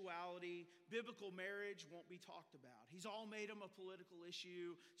sexuality, biblical marriage won't be talked about. He's all made them a political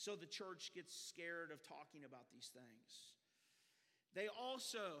issue, so the church gets scared of talking about these things. They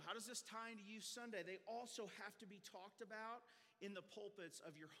also, how does this tie into Youth Sunday? They also have to be talked about in the pulpits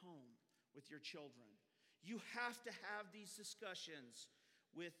of your home with your children. You have to have these discussions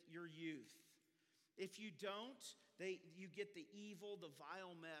with your youth. If you don't, you get the evil, the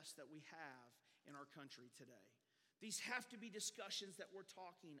vile mess that we have in our country today. These have to be discussions that we're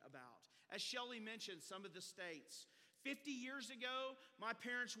talking about. As Shelley mentioned, some of the states. 50 years ago, my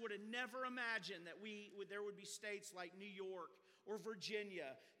parents would have never imagined that there would be states like New York or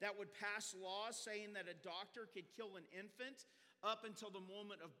Virginia that would pass laws saying that a doctor could kill an infant up until the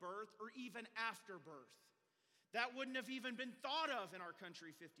moment of birth or even after birth. That wouldn't have even been thought of in our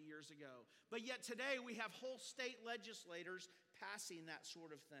country 50 years ago. But yet today we have whole state legislators passing that sort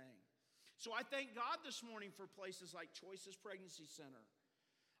of thing. So I thank God this morning for places like Choices Pregnancy Center.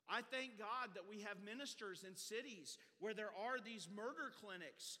 I thank God that we have ministers in cities where there are these murder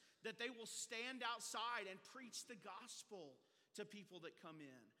clinics, that they will stand outside and preach the gospel to people that come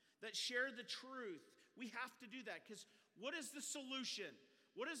in, that share the truth. We have to do that because what is the solution?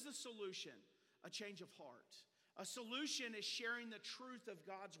 What is the solution? A change of heart. A solution is sharing the truth of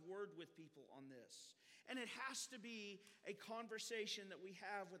God's word with people on this. And it has to be a conversation that we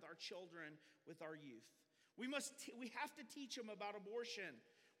have with our children, with our youth. We have to teach them about abortion.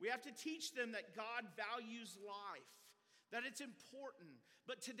 We have to teach them that God values life, that it's important.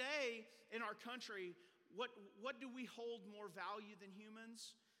 But today in our country, what do we hold more value than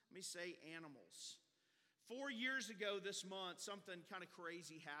humans? Let me say animals. 4 years ago this month, something kind of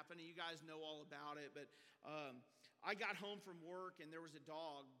crazy happened, and you guys know all about it, but I got home from work, and there was a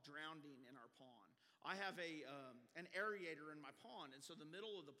dog drowning in our pond. I have an aerator in my pond, and so the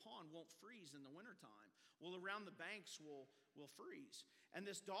middle of the pond won't freeze in the wintertime. Well, around the banks will freeze. And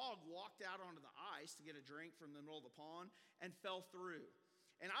this dog walked out onto the ice to get a drink from the middle of the pond and fell through.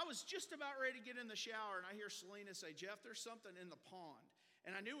 And I was just about ready to get in the shower, and I hear Selena say, "Jeff, there's something in the pond."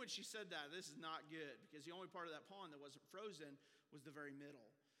 And I knew when she said that, this is not good, because the only part of that pond that wasn't frozen was the very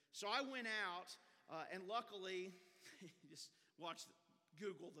middle. So I went out, and luckily, just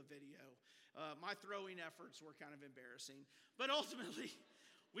Google the video. My throwing efforts were kind of embarrassing. But ultimately,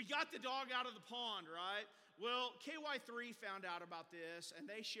 we got the dog out of the pond, right? Well, KY3 found out about this, and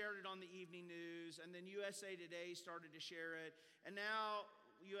they shared it on the evening news, and then USA Today started to share it, and now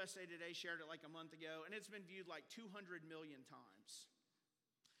USA Today shared it like a month ago, and it's been viewed like 200 million times.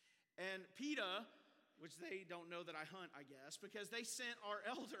 And PETA, which they don't know that I hunt, I guess, because they sent our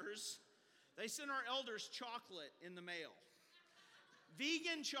elders They sent our elders chocolate in the mail.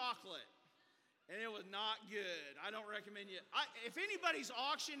 Vegan chocolate. And it was not good. I don't recommend you. If anybody's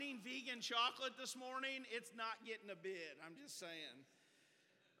auctioning vegan chocolate this morning, it's not getting a bid. I'm just saying.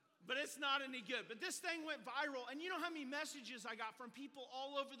 But it's not any good. But this thing went viral. And you know how many messages I got from people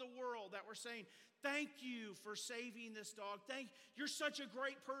all over the world that were saying, thank you for saving this dog. You're such a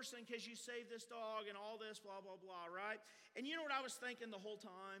great person because you saved this dog and all this, blah, blah, blah, right? And you know what I was thinking the whole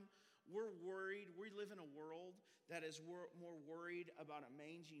time? We're worried. We live in a world that is more worried about a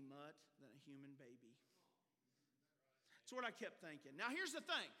mangy mutt than a human baby. That's what I kept thinking. Now, here's the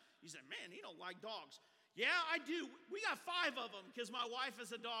thing. You say, man, he don't like dogs. Yeah, I do. We got 5 of them because my wife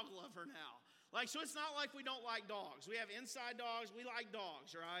is a dog lover now. So it's not like we don't like dogs. We have inside dogs. We like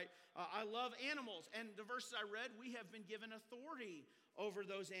dogs, right? I love animals. And the verses I read, we have been given authority over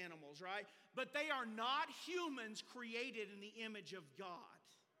those animals, right? But they are not humans created in the image of God.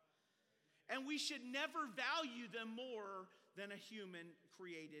 And we should never value them more than a human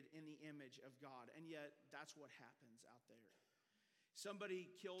created in the image of God. And yet, that's what happens out there.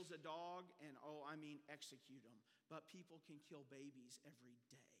 Somebody kills a dog and, execute them. But people can kill babies every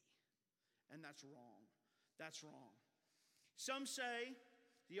day. And that's wrong. That's wrong. Some say,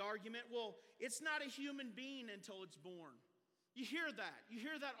 the argument, well, it's not a human being until it's born. You hear that. You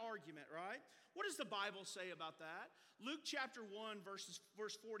hear that argument, right? What does the Bible say about that? Luke chapter 1, verse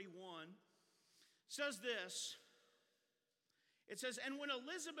 41 says this. It says, and when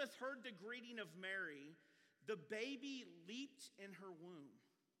Elizabeth heard the greeting of Mary, the baby leaped in her womb.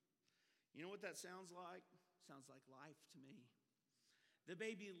 You know what that sounds like? Sounds like life to me. The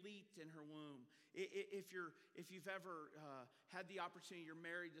baby leaped in her womb. If you've ever had the opportunity, you're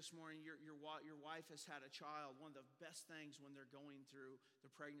married this morning, your wife has had a child, one of the best things when they're going through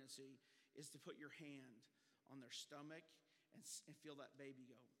the pregnancy is to put your hand on their stomach and feel that baby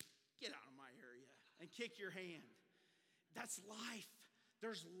go, get out of my area, and kick your hand. That's life.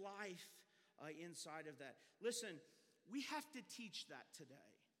 There's life inside of that. Listen, we have to teach that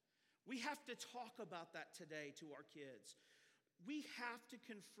today. We have to talk about that today to our kids. We have to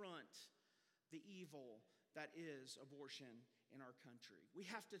confront the evil that is abortion in our country. We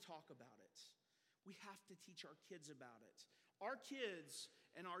have to talk about it. We have to teach our kids about it. Our kids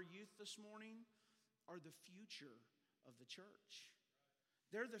and our youth this morning are the future of the church.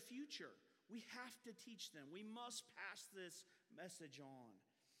 They're the future. We have to teach them. We must pass this message on.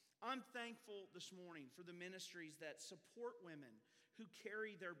 I'm thankful this morning for the ministries that support women who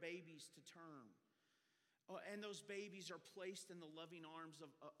carry their babies to term. And those babies are placed in the loving arms of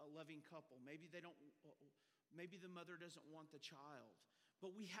a loving couple. Maybe the mother doesn't want the child.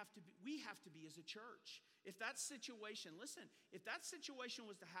 But we have to be as a church. If that situation was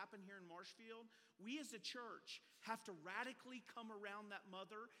to happen here in Marshfield, we as a church have to radically come around that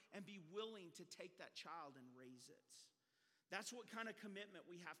mother and be willing to take that child and raise it. That's what kind of commitment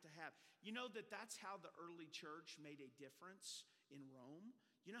we have to have. You know that's how the early church made a difference in Rome?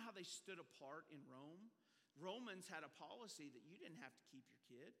 You know how they stood apart in Rome? Romans had a policy that you didn't have to keep your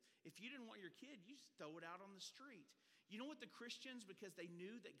kid. If you didn't want your kid, you just throw it out on the street. You know what the Christians, because they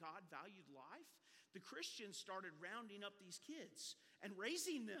knew that God valued life, the Christians started rounding up these kids and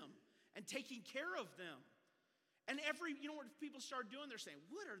raising them and taking care of them. And you know what people started doing? They're saying,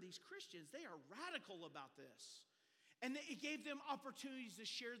 what are these Christians? They are radical about this. And it gave them opportunities to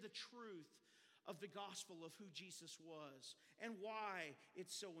share the truth of the gospel of who Jesus was and why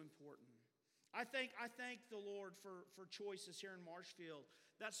it's so important. I thank the Lord for choices here in Marshfield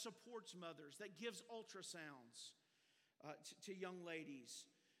that supports mothers, that gives ultrasounds to young ladies,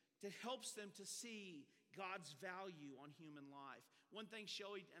 that helps them to see God's value on human life. One thing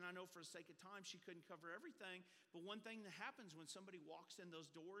Shelley, and I know for the sake of time, she couldn't cover everything, but one thing that happens when somebody walks in those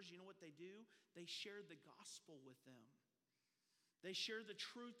doors, you know what they do? They share the gospel with them. They share the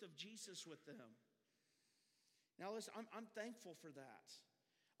truth of Jesus with them. Now listen, I'm thankful for that.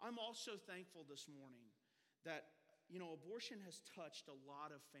 I'm also thankful this morning that, abortion has touched a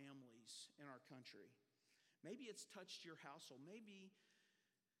lot of families in our country. Maybe it's touched your household. Maybe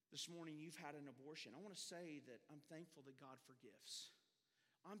this morning you've had an abortion. I want to say that I'm thankful that God forgives.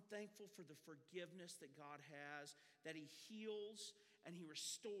 I'm thankful for the forgiveness that God has, that He heals and He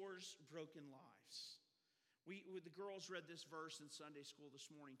restores broken lives. The girls read this verse in Sunday school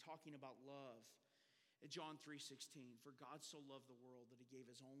this morning talking about love. John 3:16, for God so loved the world that He gave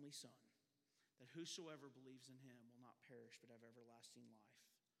His only Son, that whosoever believes in Him will not perish but have everlasting life.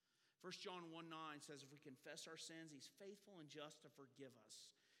 1 John 1:9 says, if we confess our sins, He's faithful and just to forgive us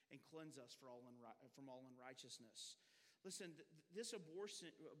and cleanse us from all unrighteousness. Listen, this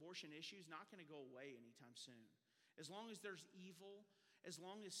abortion issue is not going to go away anytime soon. As long as there's evil as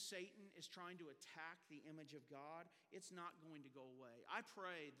long as Satan is trying to attack the image of God, it's not going to go away. I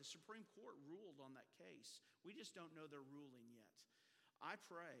pray, the Supreme Court ruled on that case. We just don't know their ruling yet. I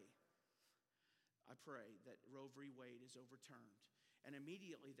pray that Roe v. Wade is overturned. And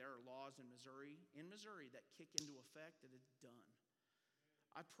immediately there are laws in Missouri that kick into effect that it's done.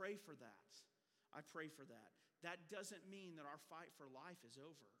 I pray for that. I pray for that. That doesn't mean that our fight for life is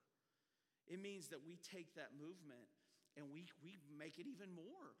over. It means that we take that movement and we make it even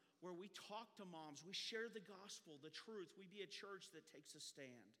more, where we talk to moms, we share the gospel, the truth, we be a church that takes a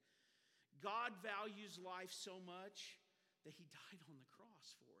stand. God values life so much that he died on the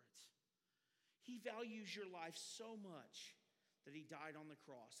cross for it. He values your life so much that he died on the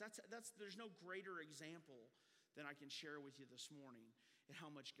cross. There's no greater example than I can share with you this morning and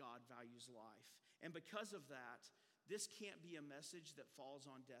how much God values life. And because of that, this can't be a message that falls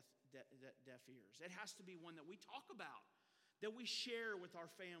on deaf ears. It has to be one that we talk about, that we share with our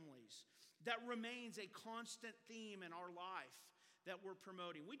families, that remains a constant theme in our life that we're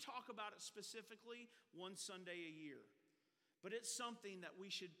promoting. We talk about it specifically one Sunday a year, but it's something that we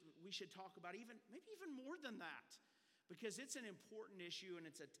should talk about maybe even more than that, because it's an important issue and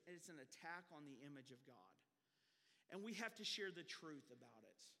it's an attack on the image of God. And we have to share the truth about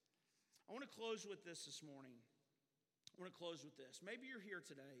it. I want to close with this morning. Maybe you're here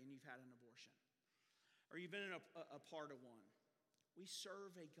today and you've had an abortion, or you've been in a part of one. We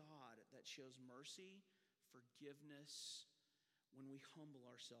serve a God that shows mercy, forgiveness when we humble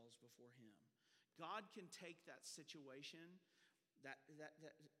ourselves before him. God can take that situation that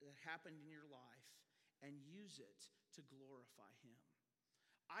happened in your life and use it to glorify him.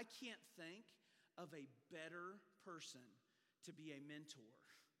 I can't think of a better person to be a mentor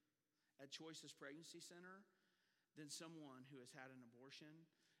at Choices Pregnancy Center than someone who has had an abortion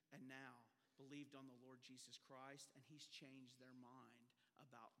and now believed on the Lord Jesus Christ, and he's changed their mind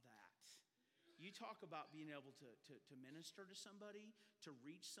about that. You talk about being able to minister to somebody, to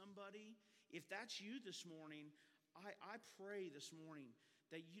reach somebody. If that's you this morning, I pray this morning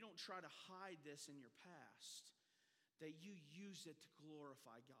that you don't try to hide this in your past, that you use it to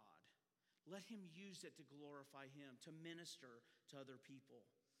glorify God. Let him use it to glorify him, to minister to other people.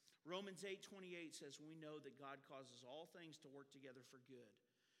 Romans 8:28 says, we know that God causes all things to work together for good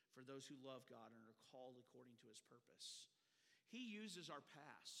for those who love God and are called according to his purpose. He uses our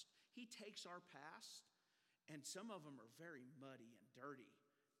past. He takes our past, and some of them are very muddy and dirty.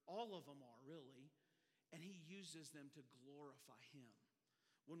 All of them are, really. And he uses them to glorify him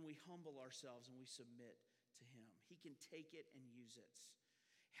when we humble ourselves and we submit to him. He can take it and use it.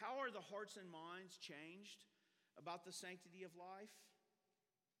 How are the hearts and minds changed about the sanctity of life?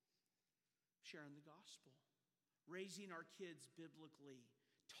 Sharing the gospel, raising our kids biblically,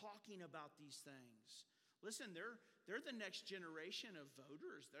 talking about these things. Listen, they're the next generation of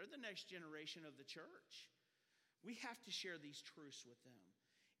voters. They're the next generation of the church. We have to share these truths with them.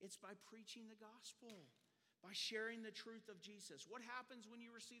 It's by preaching the gospel, by sharing the truth of Jesus. What happens when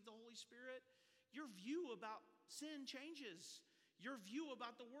you receive the Holy Spirit? Your view about sin changes. Your view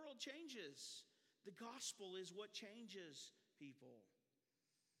about the world changes. The gospel is what changes people.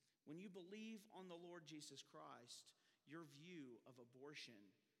 When you believe on the Lord Jesus Christ, your view of abortion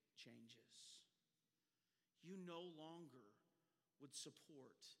changes. You no longer would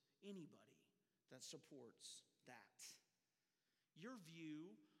support anybody that supports that. Your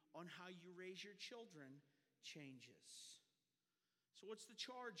view on how you raise your children changes. So what's the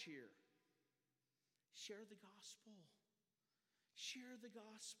charge here? Share the gospel. Share the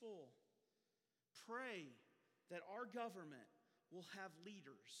gospel. Pray that our government will have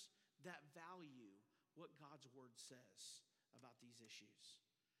leaders that value what God's word says about these issues.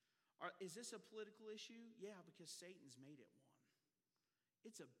 Is this a political issue? Yeah, because Satan's made it one.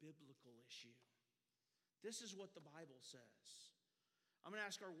 It's a biblical issue. This is what the Bible says. I'm going to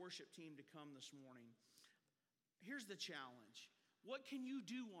ask our worship team to come this morning. Here's the challenge. What can you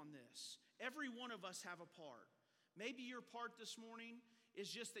do on this? Every one of us have a part. Maybe your part this morning is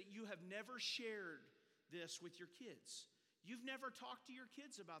just that you have never shared this with your kids. You've never talked to your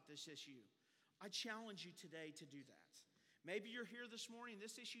kids about this issue. I challenge you today to do that. Maybe you're here this morning,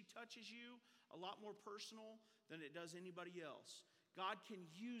 this issue touches you a lot more personal than it does anybody else. God can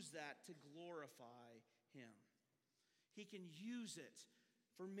use that to glorify him. He can use it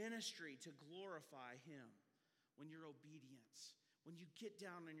for ministry to glorify him when you're obedient. When you get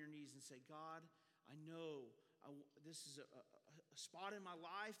down on your knees and say, God, I know this is a spot in my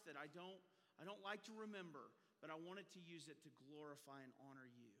life that I don't like to remember, but I wanted to use it to glorify and honor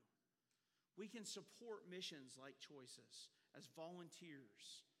you. We can support missions like Choices as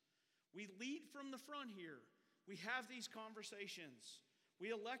volunteers. We lead from the front here. We have these conversations. We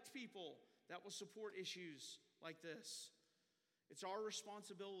elect people that will support issues like this. It's our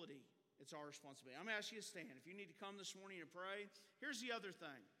responsibility. It's our responsibility. I'm going to ask you to stand. If you need to come this morning to pray, here's the other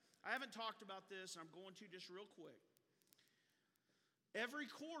thing. I haven't talked about this, and I'm going to just real quick. Every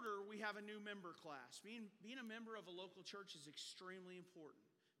quarter, we have a new member class. Being a member of a local church is extremely important.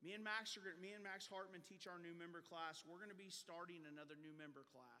 Me and Max Hartman teach our new member class. We're going to be starting another new member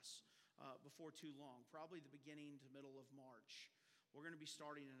class before too long, probably the beginning to middle of March. We're going to be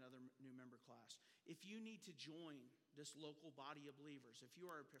starting another new member class. If you need to join this local body of believers, if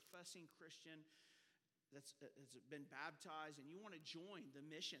you are a professing Christian that's been baptized and you want to join the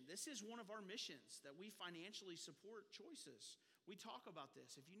mission, this is one of our missions that we financially support choices. We talk about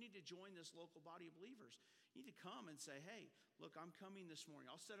this. If you need to join this local body of believers, you need to come and say, hey, look, I'm coming this morning.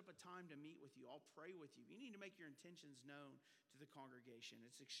 I'll set up a time to meet with you. I'll pray with you. You need to make your intentions known to the congregation.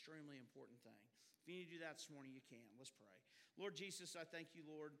 It's an extremely important thing. If you need to do that this morning, you can. Let's pray. Lord Jesus, I thank you,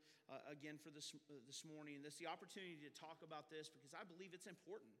 Lord, again for this morning. And this the opportunity to talk about this because I believe it's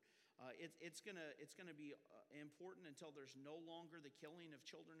important. It's gonna be important until there's no longer the killing of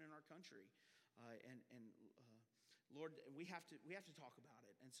children in our country. Lord, we have to talk about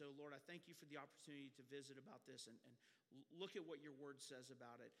it. And so, Lord, I thank you for the opportunity to visit about this and look at what your word says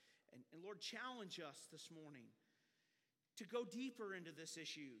about it. And Lord, challenge us this morning to go deeper into this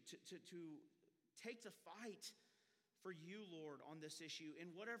issue, to take the fight for you, Lord, on this issue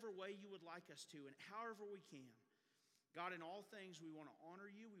in whatever way you would like us to and however we can. God, in all things, we want to honor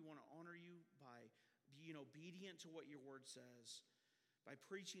you. We want to honor you by being obedient to what your word says, by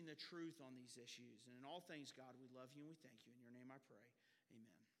preaching the truth on these issues. And in all things, God, we love you and we thank you. In your name I pray.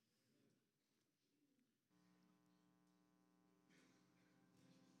 Amen.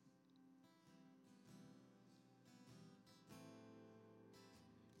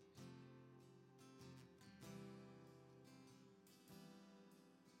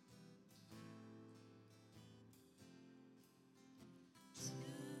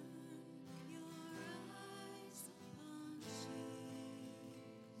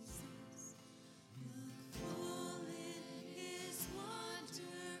 Full in His word.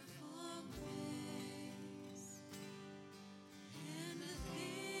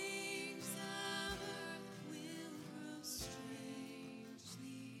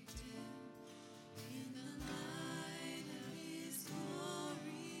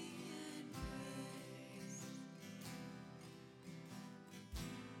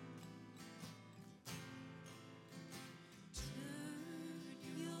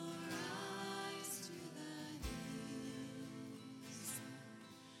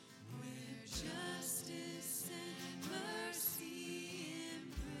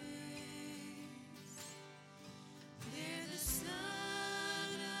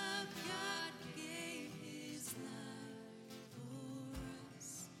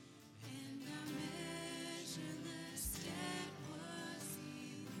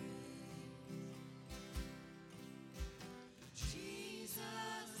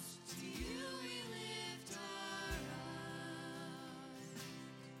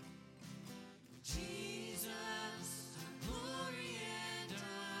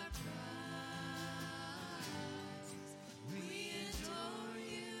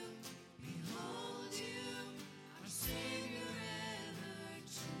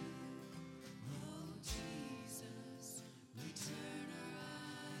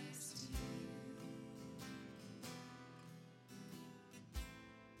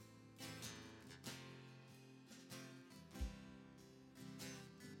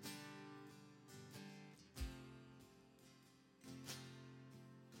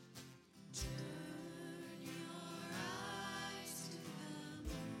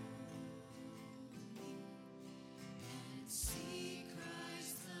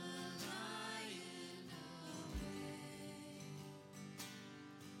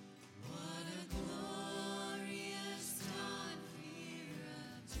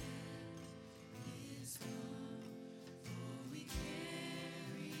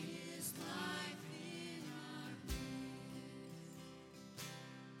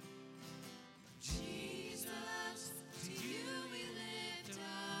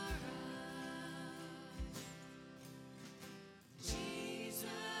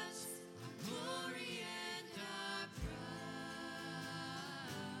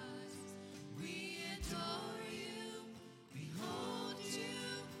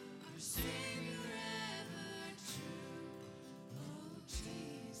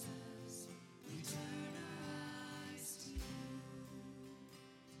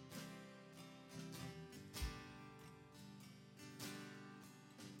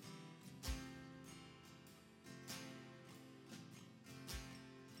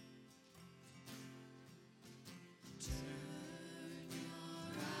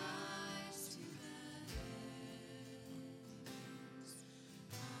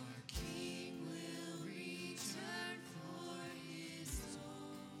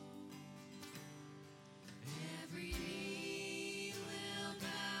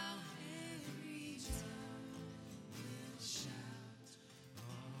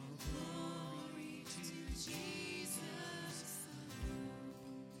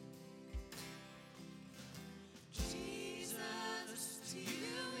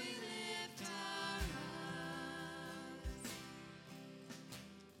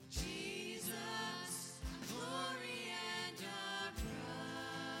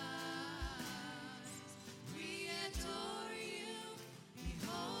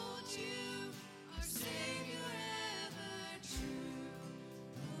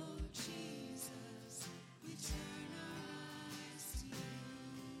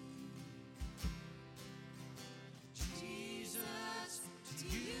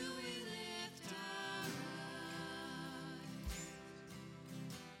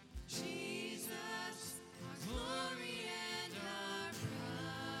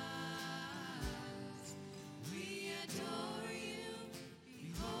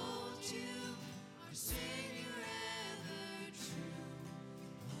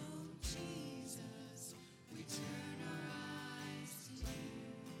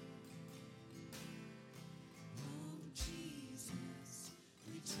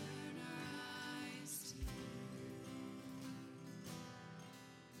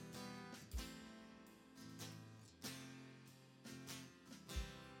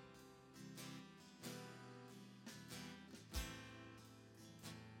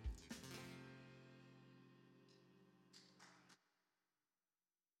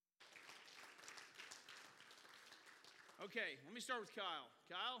 Okay, let me start with Kyle.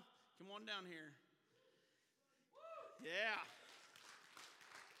 Kyle, come on down here. Yeah.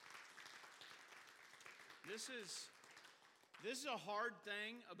 This is a hard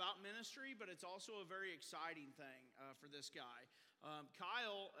thing about ministry, but it's also a very exciting thing for this guy.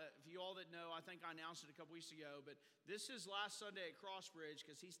 Kyle, if you all that know, I think I announced it a couple weeks ago, but this is last Sunday at Crossbridge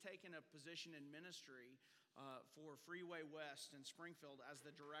because he's taken a position in ministry for Freeway West in Springfield as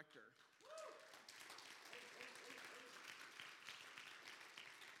the director.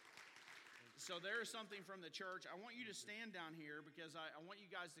 So there is something from the church. I want you to stand down here because I want you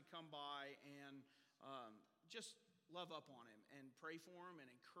guys to come by and just love up on him and pray for him and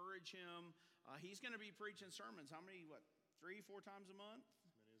encourage him. He's going to be preaching sermons. How many, 3-4 times a month?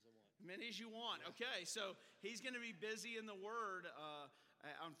 Many as you want. Okay, so he's going to be busy in the Word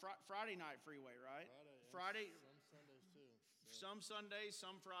on Friday night Freeway, right? Friday. Some Sundays too. Some Sundays,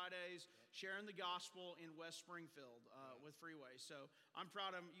 some Fridays, sharing the gospel in West Springfield with Freeway. So I'm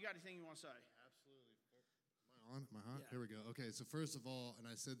proud of him. You got anything you want to say? Absolutely. Am I on? Yeah. Here we go. Okay, so first of all, and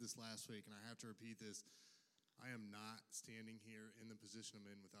I said this last week, and I have to repeat this, I am not standing here in the position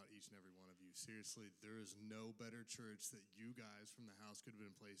I'm in without each and every one of you. Seriously, there is no better church that you guys from the house could have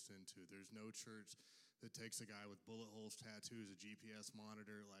been placed into. There's no church that takes a guy with bullet holes tattoos, a GPS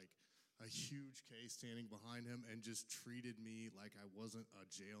monitor, like a huge case standing behind him, and just treated me like I wasn't a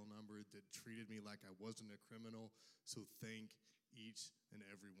jail number, that treated me like I wasn't a criminal. So thank each and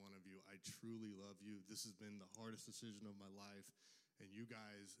every one of you. I truly love you. This has been the hardest decision of my life. And you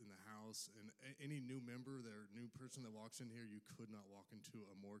guys in the house, and any new member, new person that walks in here, you could not walk into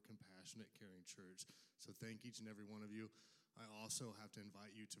a more compassionate, caring church. So thank each and every one of you. I also have to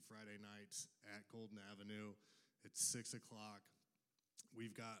invite you to Friday nights at Golden Avenue. It's 6 o'clock.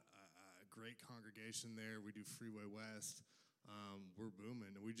 We've got a great congregation there. We do Freeway West. We're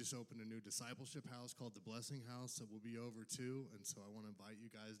booming. We just opened a new discipleship house called the Blessing House that will be over too. And so I want to invite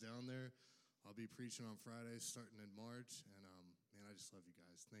you guys down there. I'll be preaching on Fridays starting in March. And man, I just love you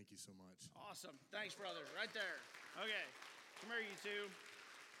guys. Thank you so much. Awesome. Thanks, brother. Right there. Okay. Come here, you two.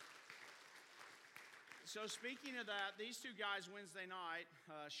 So speaking of that, these two guys Wednesday night,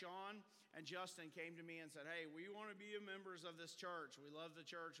 Sean and Justin came to me and said, hey, we want to be members of this church. We love the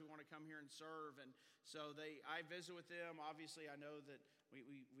church. We want to come here and serve. And so I visit with them. Obviously, I know that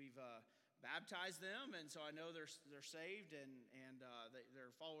we've baptized them, and so I know they're saved and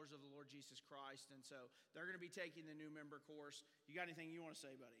they're followers of the Lord Jesus Christ. And so they're going to be taking the new member course. You got anything you want to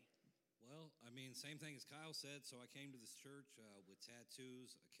say, buddy? Well, I mean, same thing as Kyle said. So I came to this church with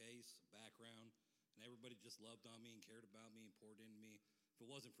tattoos, a case, a background, and everybody just loved on me and cared about me and poured into me. If it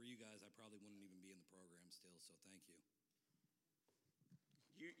wasn't for you guys, I probably wouldn't even be in the program still, so thank you.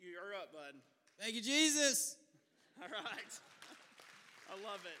 You're up, bud. Thank you, Jesus. All right. I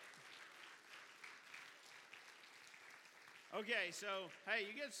love it. Okay, so, hey,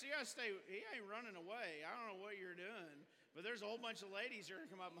 you gotta stay, he ain't running away. I don't know what you're doing, but there's a whole bunch of ladies who are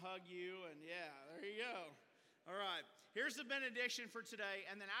gonna come up and hug you, and yeah, there you go. All right, here's the benediction for today,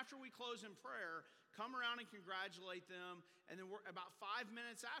 and then after we close in prayer, come around and congratulate them, and then about 5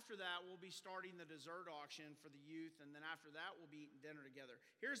 minutes after that, we'll be starting the dessert auction for the youth, and then after that, we'll be eating dinner together.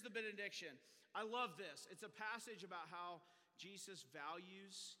 Here's the benediction. I love this. It's a passage about how Jesus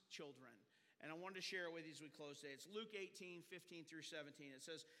values children. And I wanted to share it with you as we close today. It's Luke 18:15 through 17. It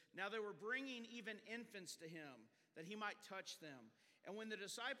says, now they were bringing even infants to him, that he might touch them. And when the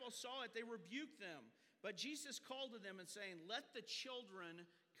disciples saw it, they rebuked them. But Jesus called to them and saying, let the children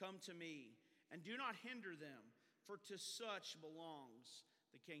come to me, and do not hinder them, for to such belongs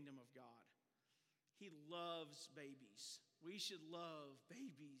the kingdom of God. He loves babies. We should love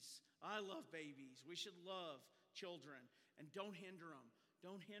babies. I love babies. We should love children. And don't hinder them.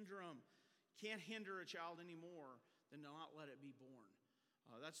 Don't hinder them. Can't hinder a child any more than to not let it be born.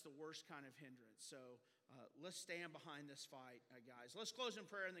 That's the worst kind of hindrance. So let's stand behind this fight, guys. Let's close in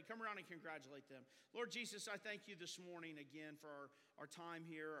prayer and then come around and congratulate them. Lord Jesus, I thank you this morning again for our time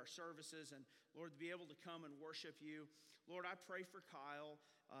here, our services, and Lord, to be able to come and worship you. Lord, I pray for Kyle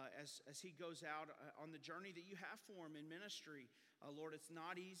as he goes out on the journey that you have for him in ministry. Lord, it's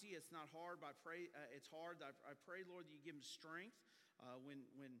not easy. It's not hard, but I pray it's hard. I pray, Lord, that you give him strength when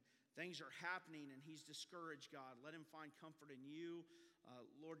things are happening and he's discouraged, God. Let him find comfort in you.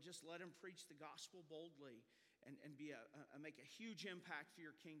 Lord, just let him preach the gospel boldly and make a huge impact for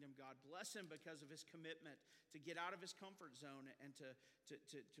your kingdom, God. Bless him because of his commitment to get out of his comfort zone and to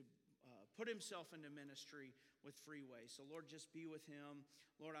put himself into ministry with Freeway. So, Lord, just be with him.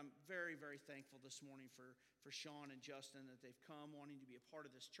 Lord, I'm very, very thankful this morning for Sean and Justin that they've come wanting to be a part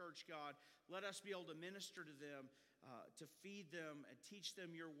of this church, God. Let us be able to minister to them to feed them and teach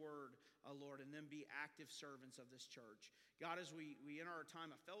them your word, Lord, and then be active servants of this church. God, as we enter our time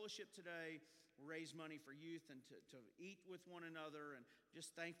of fellowship today, raise money for youth and to eat with one another, and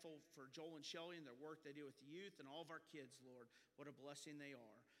just thankful for Joel and Shelley and their work they do with the youth and all of our kids, Lord. What a blessing they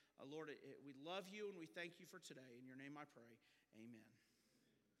are. Lord, we love you and we thank you for today. In your name I pray, amen.